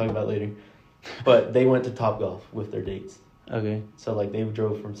that I will talk about later. But they went to Topgolf with their dates. Okay. So like they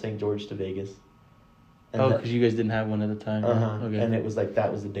drove from St. George to Vegas. Because you guys didn't have one at the time. Okay. And it was like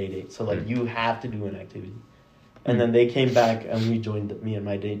that was the day date. So like you have to do an activity. And then they came back and me and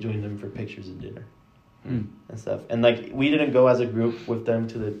my date joined them for pictures and dinner. And stuff, and like we didn't go as a group with them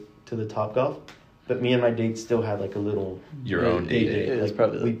to the Topgolf, but me and my date still had like a little own date. It was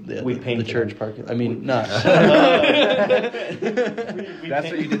probably we painted the church parking. I mean, not. That's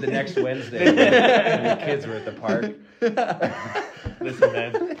what you did the next Wednesday when your kids were at the park. Listen,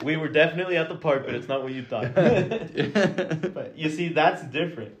 man, we were definitely at the park, but it's not what you thought. But you see, that's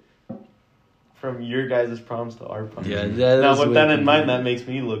different. From your guys' proms to our proms. Yeah, now with that in mind, that makes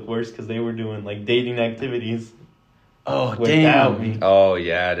me look worse because they were doing like dating activities. Oh damn! Me. Oh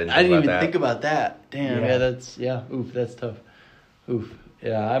yeah, I didn't even think about that. Damn, Oof, that's tough. Oof.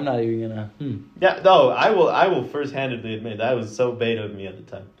 Yeah, I'm not even gonna. Yeah, no, I will first-handedly admit that was so beta of me at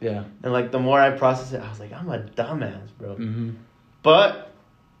the time. Yeah. And like the more I process it, I was like, I'm a dumbass, bro. But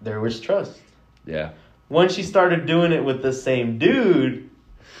there was trust. Yeah. Once she started doing it with the same dude,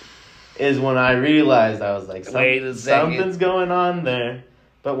 is when I realized I was like, something's going on there.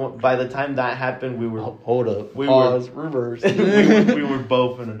 But by the time that happened, we were hold up, pause, reverse. we were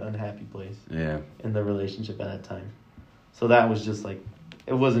both in an unhappy place. Yeah. In the relationship at that time, so that was just like,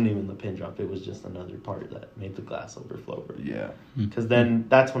 it wasn't even the pin drop. It was just another part that made the glass overflow. Yeah. Because then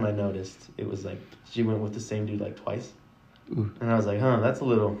that's when I noticed it was like she went with the same dude like twice, and I was like, that's a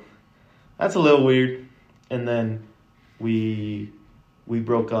little weird. And then we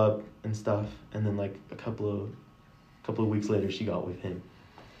broke up and stuff, and then like a couple of weeks later she got with him,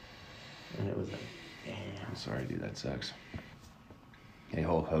 and it was like, damn. I'm sorry, dude, that sucks. Hey,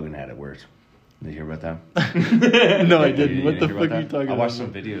 Hulk Hogan had it worse. Did you hear about that? No, I didn't. What the fuck are you talking about? I watched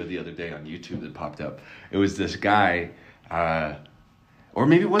some video the other day on YouTube that popped up. It was this guy, or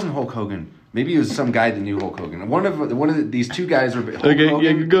maybe it wasn't Hulk Hogan. Maybe it was some guy that knew Hulk Hogan. One of these two guys were Hulk okay,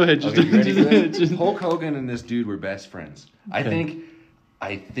 Hogan. Yeah, go ahead. You ready for this? Hulk Hogan and this dude were best friends. Okay.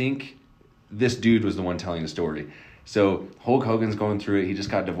 I think this dude was the one telling the story. So Hulk Hogan's going through it. He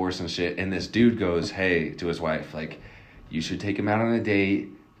just got divorced and shit. And this dude goes, hey, to his wife, like, you should take him out on a date.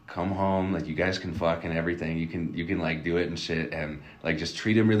 Come home, like, you guys can fuck and everything. You can like do it and shit, and like just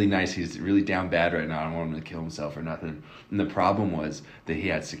treat him really nice. He's really down bad right now. I don't want him to kill himself or nothing. And the problem was that he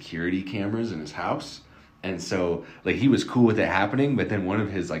had security cameras in his house, and so like he was cool with it happening. But then one of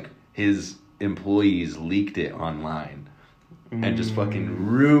his employees leaked it online, and just fucking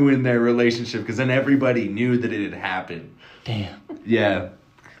ruined their relationship because then everybody knew that it had happened. Damn. Yeah.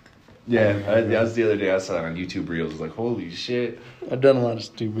 Yeah, that was the other day I saw it on YouTube Reels. I was like, holy shit. I've done a lot of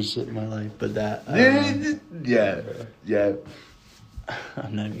stupid shit in my life, but that... Yeah.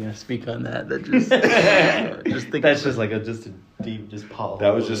 I'm not even going to speak on that. That just... That's just like a deep, just Paul.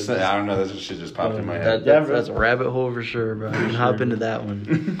 That was just, I don't know, that shit just popped in my head. That's a rabbit hole for sure, bro. You can hop into that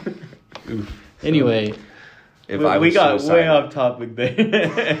one. Oof. Anyway... We got way off topic there.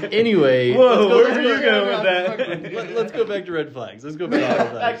 Anyway, whoa, where are you going with that? Let's go back to red flags. Let's go back to red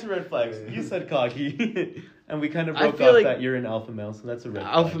flags. Back to red flags. You said cocky, and we kind of broke off that you're an alpha male, so that's a red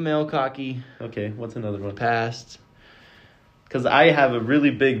flag. Alpha male, cocky. Okay, what's another one? Past. Because I have a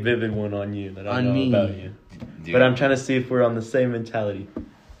really big, vivid one on you that I know about you. Dude. But I'm trying to see if we're on the same mentality.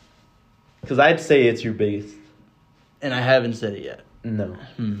 Because I'd say it's your biggest. And I haven't said it yet. No.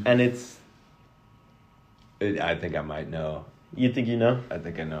 And it's... I think I might know. You think you know? I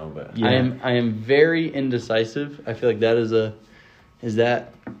think I know, but... Yeah. I am very indecisive. I feel like that is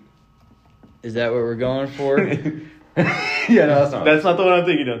Is that what we're going for? Yeah, no, that's not the one I'm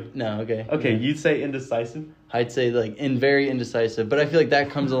thinking of. No, okay. Okay, you'd say indecisive? I'd say like very indecisive, but I feel like that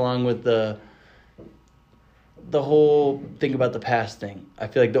comes along with the whole think about the past thing. I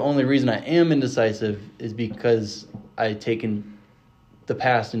feel like the only reason I am indecisive is because I've taken the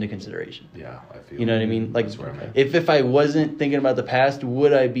past into consideration. Yeah, I feel. You know what I mean? Like, that's where I'm at. if I wasn't thinking about the past,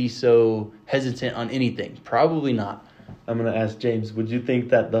 would I be so hesitant on anything? Probably not. I'm going to ask James, would you think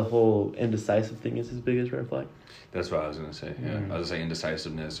that the whole indecisive thing is his biggest red flag? That's what I was going to say. Yeah, I was going to say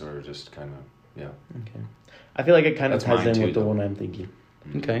indecisiveness or just kind of, yeah. Okay. I feel like it kind of That's ties in mine with too, the though. one I'm thinking.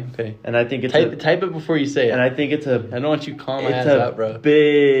 Okay. And I think it's type it before you say it. and I think it's I don't want you to call my ass a out, bro.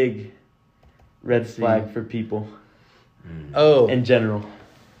 big red Let's see. flag for people Oh, in general.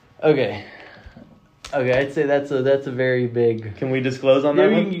 okay. I'd say that's a very big. Can we disclose on Yeah,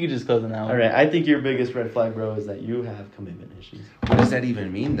 that one? you can just close on that one. All right. I think your biggest red flag, bro, is that you have commitment issues. What does that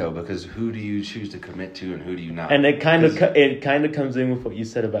even mean, though? Because who do you choose to commit to and who do you not? And it kind of comes in with what you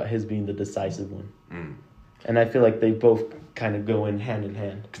said about his being the decisive one. And I feel like they both kind of go in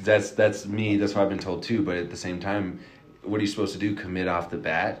hand. Because that's me. That's what I've been told, too. But at the same time, what are you supposed to do? Commit off the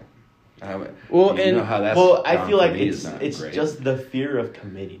bat? Well, you know how that's I gone feel for like me it's is not it's great. just the fear of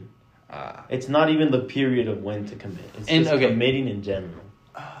committing. It's not even the period of when to commit. It's And, just okay. committing in general.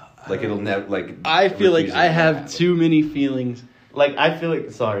 Like it'll never like. I feel like refusing I to have happen. too many feelings. Like I feel like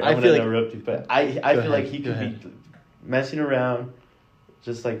sorry, I I'm feel gonna like- interrupt you, but I Go feel like ahead, he go could be messing around,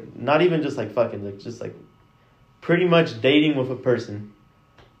 just like not even just like fucking, like just like pretty much dating with a person.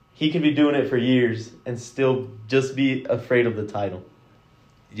 He could be doing it for years and still just be afraid of the title.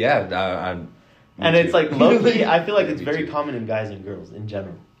 Yeah, I'm. me And it's too. like low-key, I feel like Yeah, it's me very too. common in guys and girls in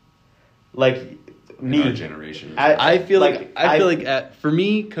general. Like In me, our generation. I feel like for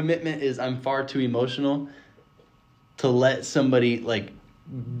me, commitment is I'm far too emotional to let somebody like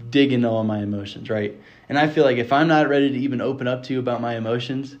dig into all my emotions, right? And I feel like if I'm not ready to even open up to you about my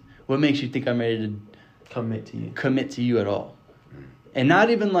emotions, what makes you think I'm ready to commit to you. commit to you at all? And not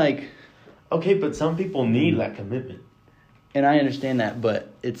even like, Okay, but some people need that commitment. and I understand that,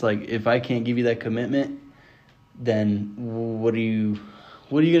 but it's like if I can't give you that commitment, then what are you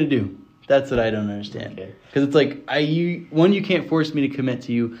gonna do? That's what I don't understand. Okay. Because it's like you can't force me to commit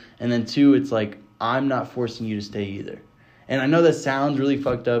to you, and then two, it's like I'm not forcing you to stay either. And I know that sounds really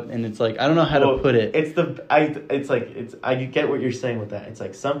fucked up, and it's like I don't know how to put it. I get what you're saying with that. It's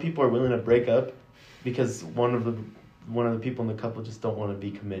like some people are willing to break up because one of the people in the couple just don't want to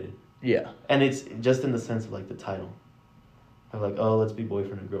be committed. Yeah. And it's just in the sense of like the title. Of like, oh, let's be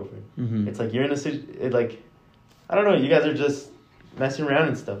boyfriend and girlfriend. Mm-hmm. It's like you're in a like, I don't know, you guys are just messing around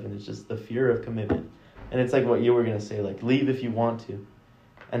and stuff, and it's just the fear of commitment. And it's like what you were gonna say, like leave if you want to.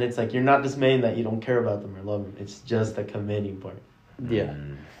 And it's like you're not dismaying that you don't care about them or love them. It's just the committing part. Yeah.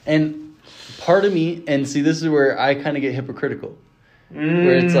 And part of me, and see, this is where I kind of get hypocritical.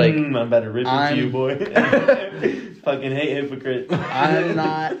 Where it's like, I'm about to rip into you, boy. Fucking hate hypocrites.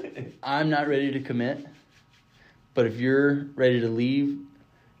 I'm not ready to commit. But if you're ready to leave,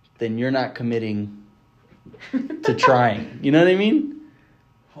 then you're not committing to trying. You know what I mean?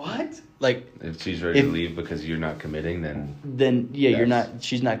 What? Like If she's ready to leave because you're not committing, then yeah, you're Yes. not.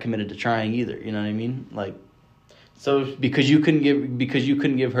 She's not committed to trying either. You know what I mean? Like So because you couldn't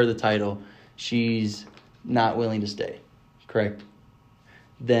give her the title, she's not willing to stay. Correct?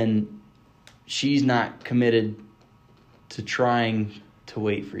 Then she's not committed to trying to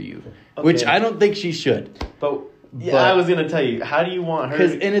wait for you, which Okay. I don't think she should. But yeah, But- I was gonna tell you, how do you want her?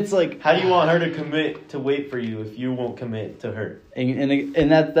 And it's like, How do you want her to commit to wait for you if you won't commit to her?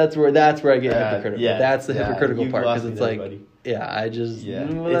 and that's where I get hypocritical. yeah, That's the yeah, hypocritical you've part lost because me it's there, like, buddy. yeah, I just Yeah,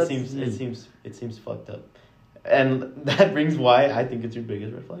 well, it that's- seems fucked up, and that brings why I think it's your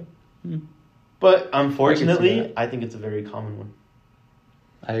biggest red flag. Hmm. But unfortunately, that. I think it's a very common one,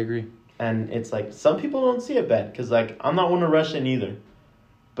 I agree. and it's like some people don't see it bad because like I'm not one to rush in either,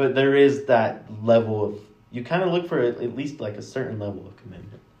 but there is that level of you kind of look for at least like a certain level of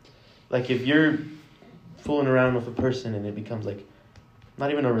commitment. Like if you're fooling around with a person and it becomes like not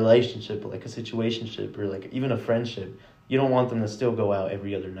even a relationship, but like a situationship or like even a friendship, you don't want them to still go out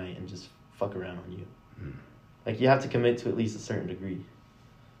every other night and just fuck around on you. Like you have to commit to at least a certain degree.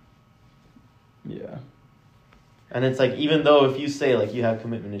 Yeah. And it's like even though if you say like you have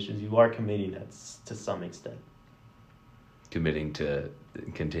commitment issues, you are committing that to some extent. committing to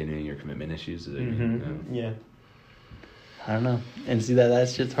continuing your commitment issues. Is that what you Mm-hmm. mean? Yeah. I don't know. And see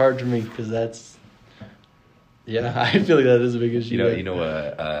that's just hard for me because that's. Yeah, I feel like that is a big issue. You know,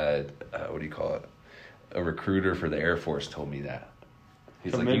 what do you call it? A recruiter for the Air Force told me that.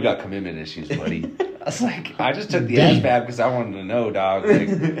 He's like, you got commitment issues, buddy. I was like, I just took the ASVAB because I wanted to know, dog. Like,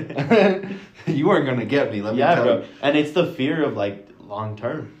 you weren't going to get me, let me tell you. And it's the fear of, like, long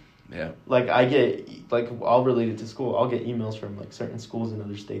term. Yeah. Like, I get, like, I'll relate it to school. I'll get emails from, like, certain schools in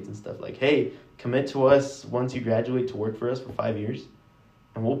other states and stuff. Like, hey, commit to us once you graduate to work for us for 5 years.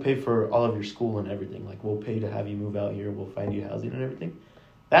 And we'll pay for all of your school and everything. Like, we'll pay to have you move out here. We'll find you housing and everything.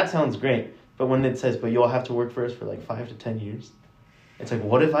 That sounds great. But when it says, but you'll have to work for us for, like, 5 to 10 years. It's like,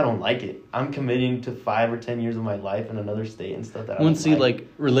 what if I don't like it? I'm committing to 5 or 10 years of my life in another state and stuff that I don't see, like,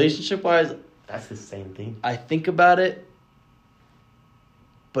 relationship-wise... That's the same thing. I think about it,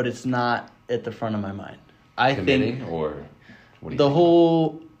 but it's not at the front of my mind. Committing, or what do you the think?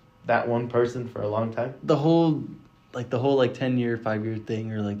 whole... That one person for a long time? The whole 10-year, 5-year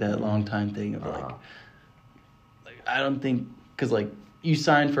thing, or, like, that long time thing of, like, I don't think... Because, like, you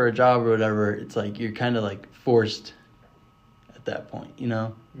sign for a job or whatever, it's like, you're kind of, like, forced... at that point, you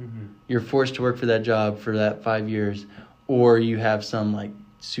know? Mm-hmm. You're forced to work for that job for that 5 years, or you have some, like,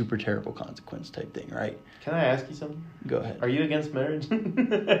 super terrible consequence type thing, right? Can I ask you something? Go ahead. Are you against marriage?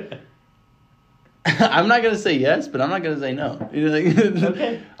 I'm not going to say yes, but I'm not going to say no.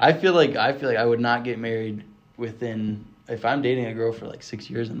 Okay. I feel like I would not get married within... If I'm dating a girl for, like, 6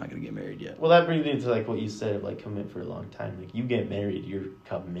 years, I'm not going to get married yet. Well, that brings me to, like, what you said of, like, commit for a long time. Like, you get married, you're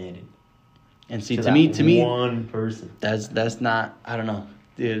committed. And see, to me, one person. That's not. I don't know,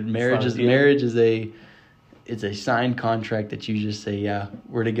 dude. Marriage is a signed contract that you just say, yeah,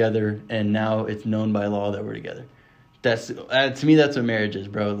 we're together, and now it's known by law that we're together. That's to me, that's what marriage is,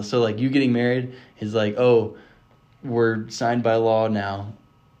 bro. So like, you getting married is like, oh, we're signed by law now,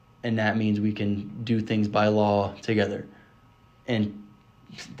 and that means we can do things by law together, and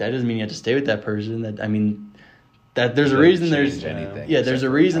that doesn't mean you have to stay with that person. That there's a reason there's there's a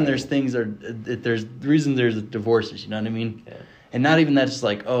reason there's things there's reason there's divorces, you know what I mean? Yeah. And not even that just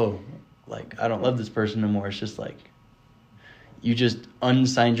like, oh, like I don't love this person anymore. It's just like you just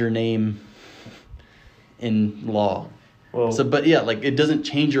unsigned your name in law. Well, so but yeah, like it doesn't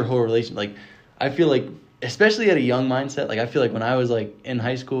change your whole relation. Like I feel like especially at a young mindset, like I feel like when I was like in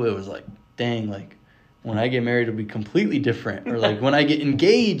high school, it was like, dang, like when I get married, it'll be completely different. Or like when I get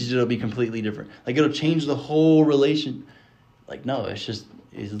engaged, it'll be completely different. Like it'll change the whole relation. Like no, it's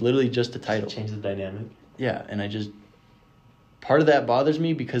literally just a title. Change the dynamic. Yeah, and part of that bothers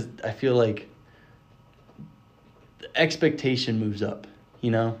me because I feel like the expectation moves up,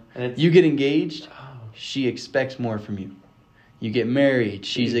 you know? You get engaged, she expects more from you. You get married,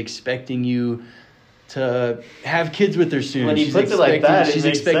 she's expecting you to have kids with her soon. When he puts it like that, she's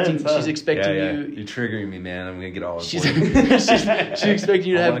expecting you. You're triggering me, man. I'm gonna get all. She's expecting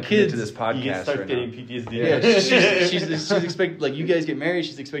you to have kids. To this podcast, you start right getting now. PTSD. Yeah, she's expecting, like, you guys get married.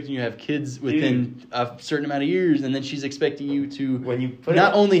 She's expecting you to have kids within a certain amount of years, and then she's expecting you to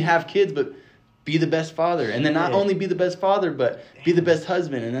not only have kids but be the best father, and then not only be the best father, but be the best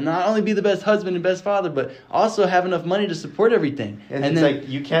husband, and then not only be the best husband and best father, but also have enough money to support everything. And it's then, like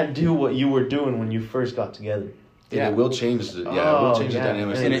you can't do what you were doing when you first got together. Yeah, it will change. It will change the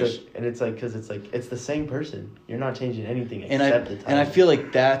dynamics. And it's like because it's the same person. You're not changing anything except the title. And I feel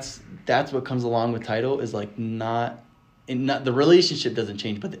like that's what comes along with title is like not the relationship doesn't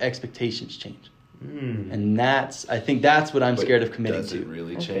change, but the expectations change. And I think that's what I'm scared of committing to. Does it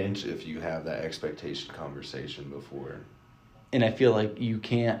really change if you have that expectation conversation before? And I feel like you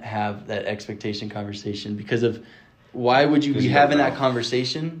can't have that expectation conversation because of why would you be having that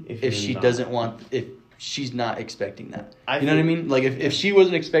conversation if she doesn't want, if she's not expecting that? You know what I mean? Like if she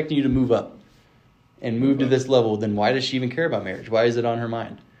wasn't expecting you to move up and move to this level, then why does she even care about marriage? Why is it on her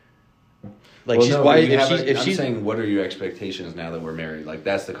mind? Like I'm saying, what are your expectations now that we're married? Like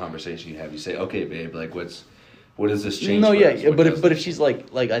that's the conversation you have. You say, okay, babe, like what does this change? No, yeah, but if she's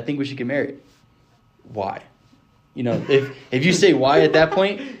like I think we should get married. Why? You know, if you say why at that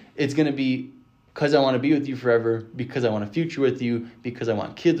point, it's gonna be because I want to be with you forever, because I want a future with you, because I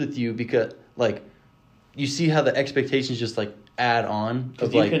want kids with you, because like you see how the expectations just like add on.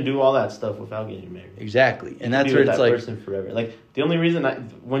 Because you can do all that stuff without getting married. Exactly, and that's where it's like person forever. Like the only reason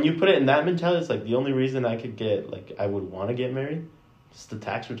when you put it in that mentality, it's like the only reason I could I would want to get married, is the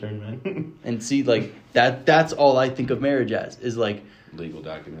tax return, man. And see, like that's all I think of marriage as is like legal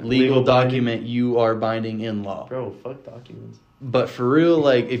document. Legal document you are binding in law. Bro, fuck documents. But for real,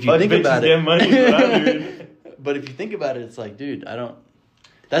 like if you think about it, money, but if you think about it, it's like, dude, I don't.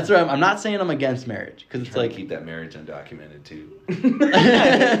 That's where I'm not saying I'm against marriage because it's like keep that marriage undocumented too.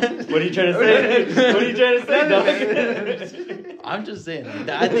 What are you trying to say? What are you trying to say, dog? I'm just saying.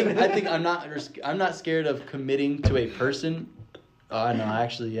 I think I'm not scared of committing to a person. Oh no,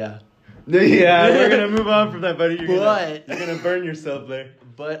 actually, yeah. Yeah, we're gonna move on from that, buddy. You're But gonna burn yourself there.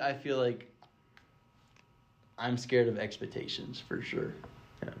 But I feel like I'm scared of expectations for sure.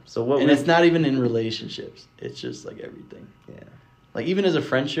 Yeah. So what? And it's not even in relationships. It's just like everything. Yeah. Like even as a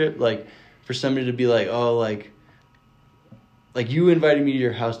friendship, like for somebody to be like, oh, like you invited me to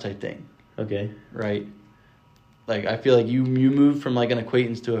your house type thing. Okay. Right. Like I feel like you moved from like an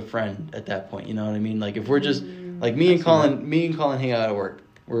acquaintance to a friend at that point. You know what I mean? Like if we're just like me and Colin hang out at work.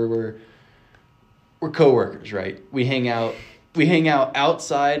 We're coworkers, right? We hang out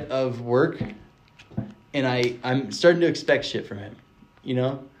outside of work, and I'm starting to expect shit from him. You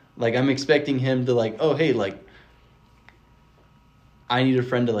know, like I'm expecting him to like, oh hey, like I need a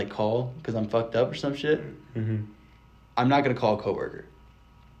friend to like call because I'm fucked up or some shit. Mm-hmm. I'm not gonna call a coworker.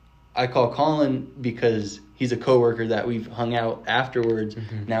 I call Colin because he's a coworker that we've hung out afterwards.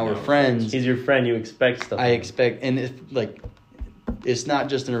 Mm-hmm. Now we're friends. He's your friend. You expect stuff. I expect, and it's not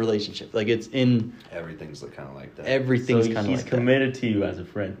just in a relationship. Like it's in everything's kind of like that. Everything's kind of like that. He's committed to you as a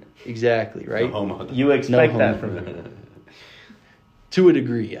friend. Exactly right. No homo. You expect that from him. To a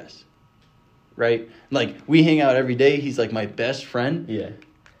degree, yes. Right. Like we hang out every day. He's like my best friend. Yeah.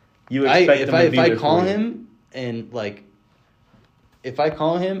 You expect if I call him and like. If I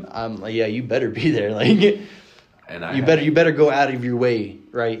call him, I'm like, yeah, you better be there. Like, and you better go out of your way,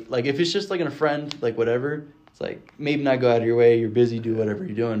 right? Like, if it's just like a friend, like whatever, it's like maybe not go out of your way. You're busy, do whatever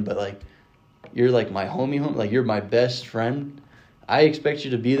you're doing, but like, you're like my homie, like you're my best friend. I expect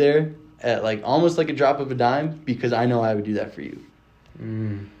you to be there at like almost like a drop of a dime because I know I would do that for you.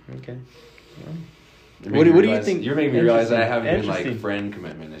 Okay. Well, what do you think? You're making me realize that I have even like friend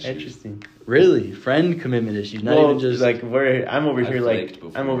commitment issues. Interesting. Really, friend commitment issues, not even just like I'm over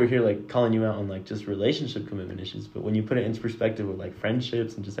here like calling you out on like just relationship commitment issues. But when you put it into perspective with like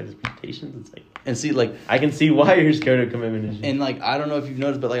friendships and just expectations, it's like and see like I can see why you're scared of commitment issues. And like I don't know if you've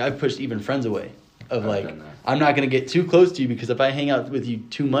noticed, but like I've pushed even friends away. Of like I'm not gonna get too close to you because if I hang out with you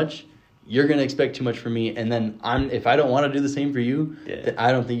too much, you're gonna expect too much from me, and then if I don't want to do the same for you, then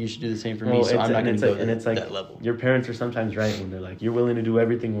I don't think you should do the same for me. So I'm not gonna go to that level. Your parents are sometimes right when they're like, you're willing to do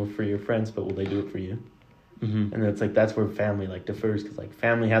everything for your friends, but will they do it for you? Mm-hmm. And it's like that's where family like differs because like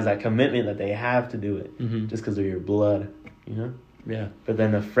family has that commitment that they have to do it just because they're your blood, you know. Yeah. But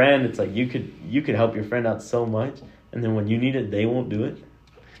then a friend, it's like you could help your friend out so much, and then when you need it, they won't do it.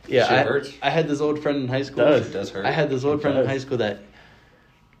 Yeah, I had this old friend in high school. It does hurt. I had this old friend in high school that.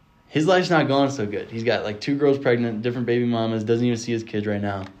 His life's not going so good. He's got like 2 girls pregnant, different baby mamas, doesn't even see his kids right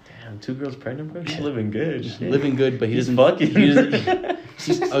now. Damn, 2 girls pregnant, bro? He's living good. Living good, but he's fucking. He's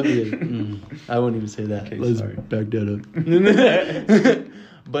just ugly. I wouldn't even say that. Okay, Let's sorry. back that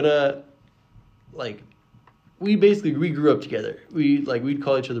up. But like we grew up together. We'd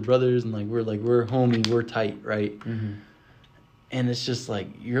call each other brothers and like we're homie, we're tight, right? Mm-hmm. And it's just like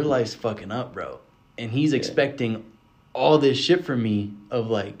your life's fucking up, bro. And he's expecting all this shit from me of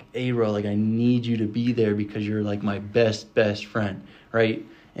like, hey bro, like I need you to be there because you're like my best friend, right?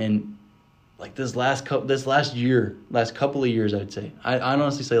 And like this last couple of years, I'd say, I'd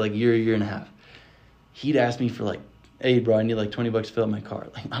honestly say like year and a half, he'd ask me for like, hey bro, I need like $20 to fill up my car.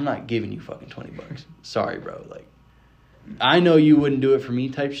 Like I'm not giving you fucking $20. Sorry bro, like I know you wouldn't do it for me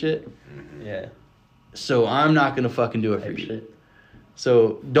type shit. Yeah. So I'm not gonna fucking do it for you. Shit.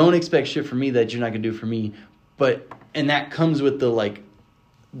 So don't expect shit from me that you're not gonna do for me. And that comes with the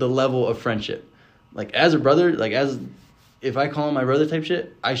level of friendship. Like as a brother, like if I call him my brother type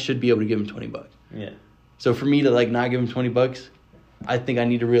shit, I should be able to give him $20. Yeah. So for me to like not give him $20, I think I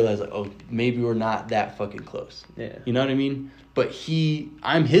need to realize like, oh, maybe we're not that fucking close. Yeah. You know what I mean? But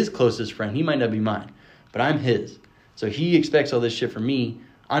I'm his closest friend. He might not be mine, but I'm his. So he expects all this shit from me.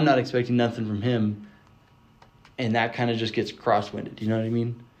 I'm not expecting nothing from him. And that kind of just gets crosswinded. You know what I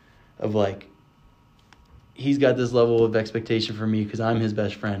mean? Of like, he's got this level of expectation for me because I'm his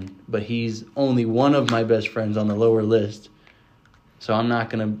best friend, but he's only one of my best friends on the lower list, so I'm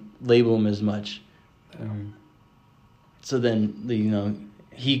not gonna label him as much. So then,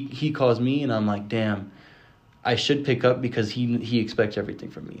 he calls me and I'm like, damn, I should pick up because he expects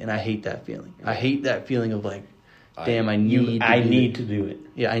everything from me, and I hate that feeling. I hate that feeling of like, damn, I need to do it.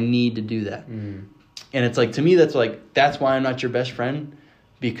 Yeah, I need to do that. And it's like, to me, that's why I'm not your best friend,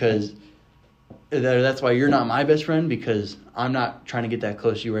 because that's why you're not my best friend, because I'm not trying to get that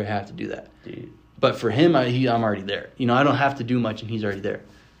close to you where I have to do that. Dude. But for him, I'm already there. I don't have to do much and he's already there.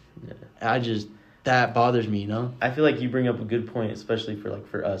 Yeah. That bothers me, I feel like you bring up a good point, especially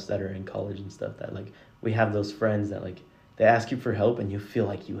for us that are in college and stuff, that like we have those friends that like they ask you for help and you feel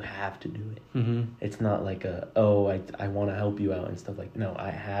like you have to do it. Mm-hmm. It's not like I want to help you out and stuff, like, no, I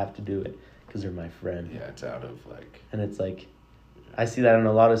have to do it because they're my friend. Yeah, it's out of like... And it's like, I see that in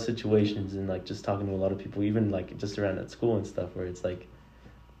a lot of situations, and like just talking to a lot of people, even like just around at school and stuff, where it's like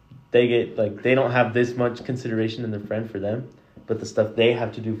they get like they don't have this much consideration in their friend for them, but the stuff they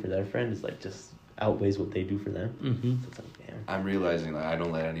have to do for their friend is like just outweighs what they do for them. So it's like, damn. I'm realizing that I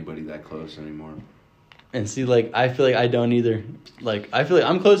don't let anybody that close anymore. And see, like, I feel like I don't either. Like, I feel like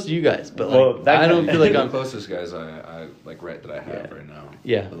I'm close to you guys, but like, I don't feel like I'm the closest guys I like right that I have right now.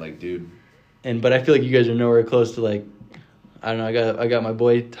 Yeah. But like, dude. But I feel like you guys are nowhere close to like, I don't know. I got my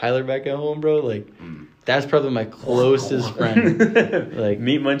boy Tyler back at home, bro. Like, that's probably my closest friend. Like,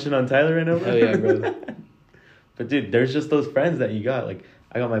 meat munching on Tyler right now. Hell yeah, bro. But dude, there's just those friends that you got. Like,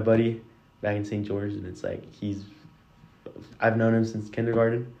 I got my buddy back in St. George, and it's like I've known him since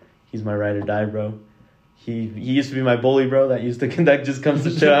kindergarten. He's my ride or die, bro. He used to be my bully, bro. That just comes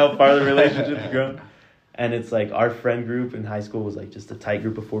to show how far the relationship's grown. And it's like our friend group in high school was like just a tight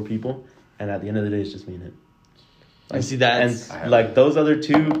group of 4 people, and at the end of the day, it's just me and him. Like, I see that, and like those other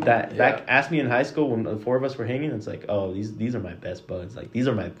 2 that asked me in high school when the 4 of us were hanging. It's like, oh, these are my best buds. Like these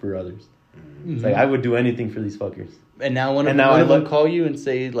are my brothers. It's like I would do anything for these fuckers. And now one of them call you and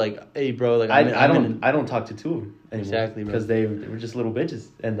say like, hey, bro, like I don't talk to 2 of them anymore. Exactly, bro. Because they were just little bitches,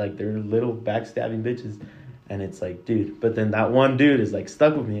 and like they're little backstabbing bitches. And it's like, dude, but then that one dude is like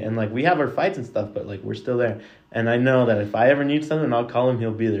stuck with me, and like we have our fights and stuff, but like we're still there. And I know that if I ever need something, I'll call him,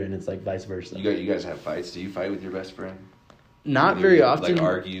 he'll be there, and it's like vice versa. You guys have fights? Do you fight with your best friend? Not very often. Like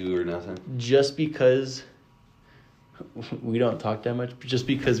argue or nothing? Just because we don't talk that much, just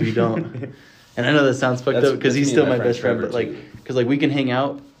because we don't. And I know that sounds fucked up because he's still my best friend, but like, because like we can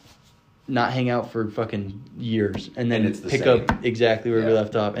not hang out for fucking years, and then pick up exactly where we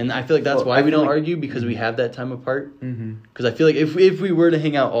left off. And I feel like that's why we don't argue, because we have that time apart. Because I feel like if we were to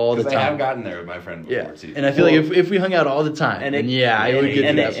hang out all the time, I have gotten there with my friend before too. And I feel like if we hung out all the time, I would get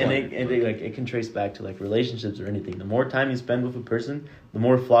to that point. And it can trace back to like relationships or anything. The more time you spend with a person, the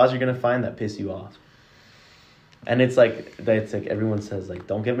more flaws you're gonna find that piss you off. And it's like everyone says, like,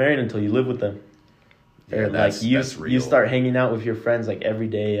 don't get married until you live with them. Or like you start hanging out with your friends like every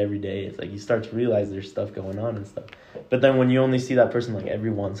day. It's like you start to realize there's stuff going on and stuff. But then when you only see that person like every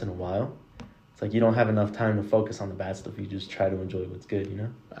once in a while, it's like you don't have enough time to focus on the bad stuff. You just try to enjoy what's good, you know?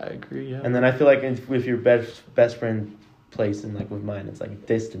 I agree, yeah. And then I feel like with your best friend place and like with mine, it's like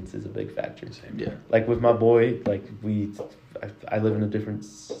distance is a big factor. Yeah. Like with my boy, like I live in a different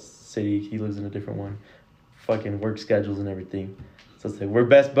city. He lives in a different one. Fucking work schedules and everything. So it's like we're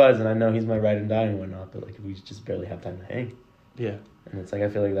best buds, and I know he's my ride and die and whatnot, but like we just barely have time to hang. Yeah. And it's like I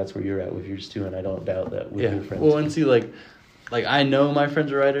feel like that's where you're at with yours too, and I don't doubt that with your friends. Well, and see, like I know my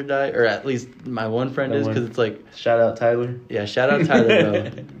friends are ride or die, or at least my one friend is, because it's like, shout out Tyler. Yeah, shout out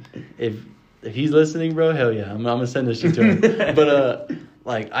Tyler, bro. If he's listening, bro, hell yeah, I'm gonna send this shit to him. But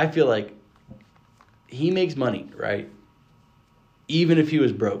like I feel like he makes money, right? Even if he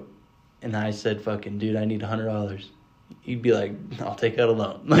was broke, and I said, fucking dude, I need $100. He'd be like, I'll take out a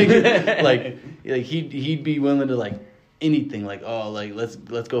loan. Like he'd be willing to like anything. Like, oh, like let's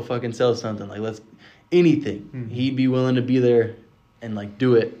go fucking sell something. Like let's anything. Mm-hmm. He'd be willing to be there and like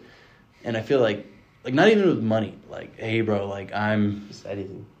do it. And I feel like not even with money. Like, hey, bro, like I'm just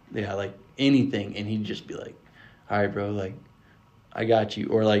anything. Yeah, like anything. And he'd just be like, all right, bro, like I got you.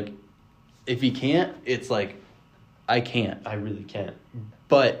 Or like if he can't, it's like I can't. I really can't.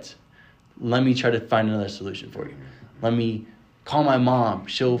 But let me try to find another solution for you. Let me call my mom.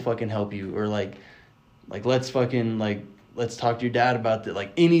 She'll fucking help you. Or like let's talk to your dad about that.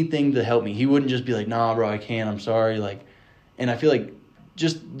 Like anything to help me. He wouldn't just be like, nah, bro, I can't. I'm sorry. Like, and I feel like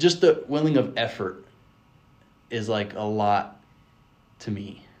just the willing of effort is like a lot to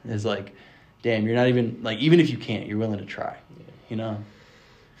me. It's like, damn, you're not even like, even if you can't, you're willing to try. You know?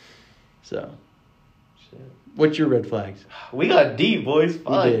 So, what's your red flags? We got deep, boys.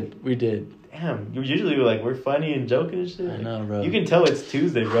 We did. Damn, usually we're funny and joking and shit. I know, bro. You can tell it's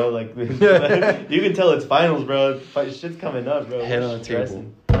Tuesday, bro. Like, you can tell it's finals, bro. Shit's coming up, bro. Head on the table.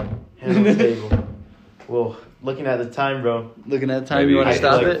 Head on the table. Well, looking at the time, bro. Looking at the time, you want to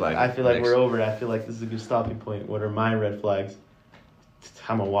stop it? I feel like we're over it. I feel like this is a good stopping point. What are my red flags?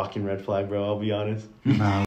 I'm a walking red flag, bro. I'll be honest.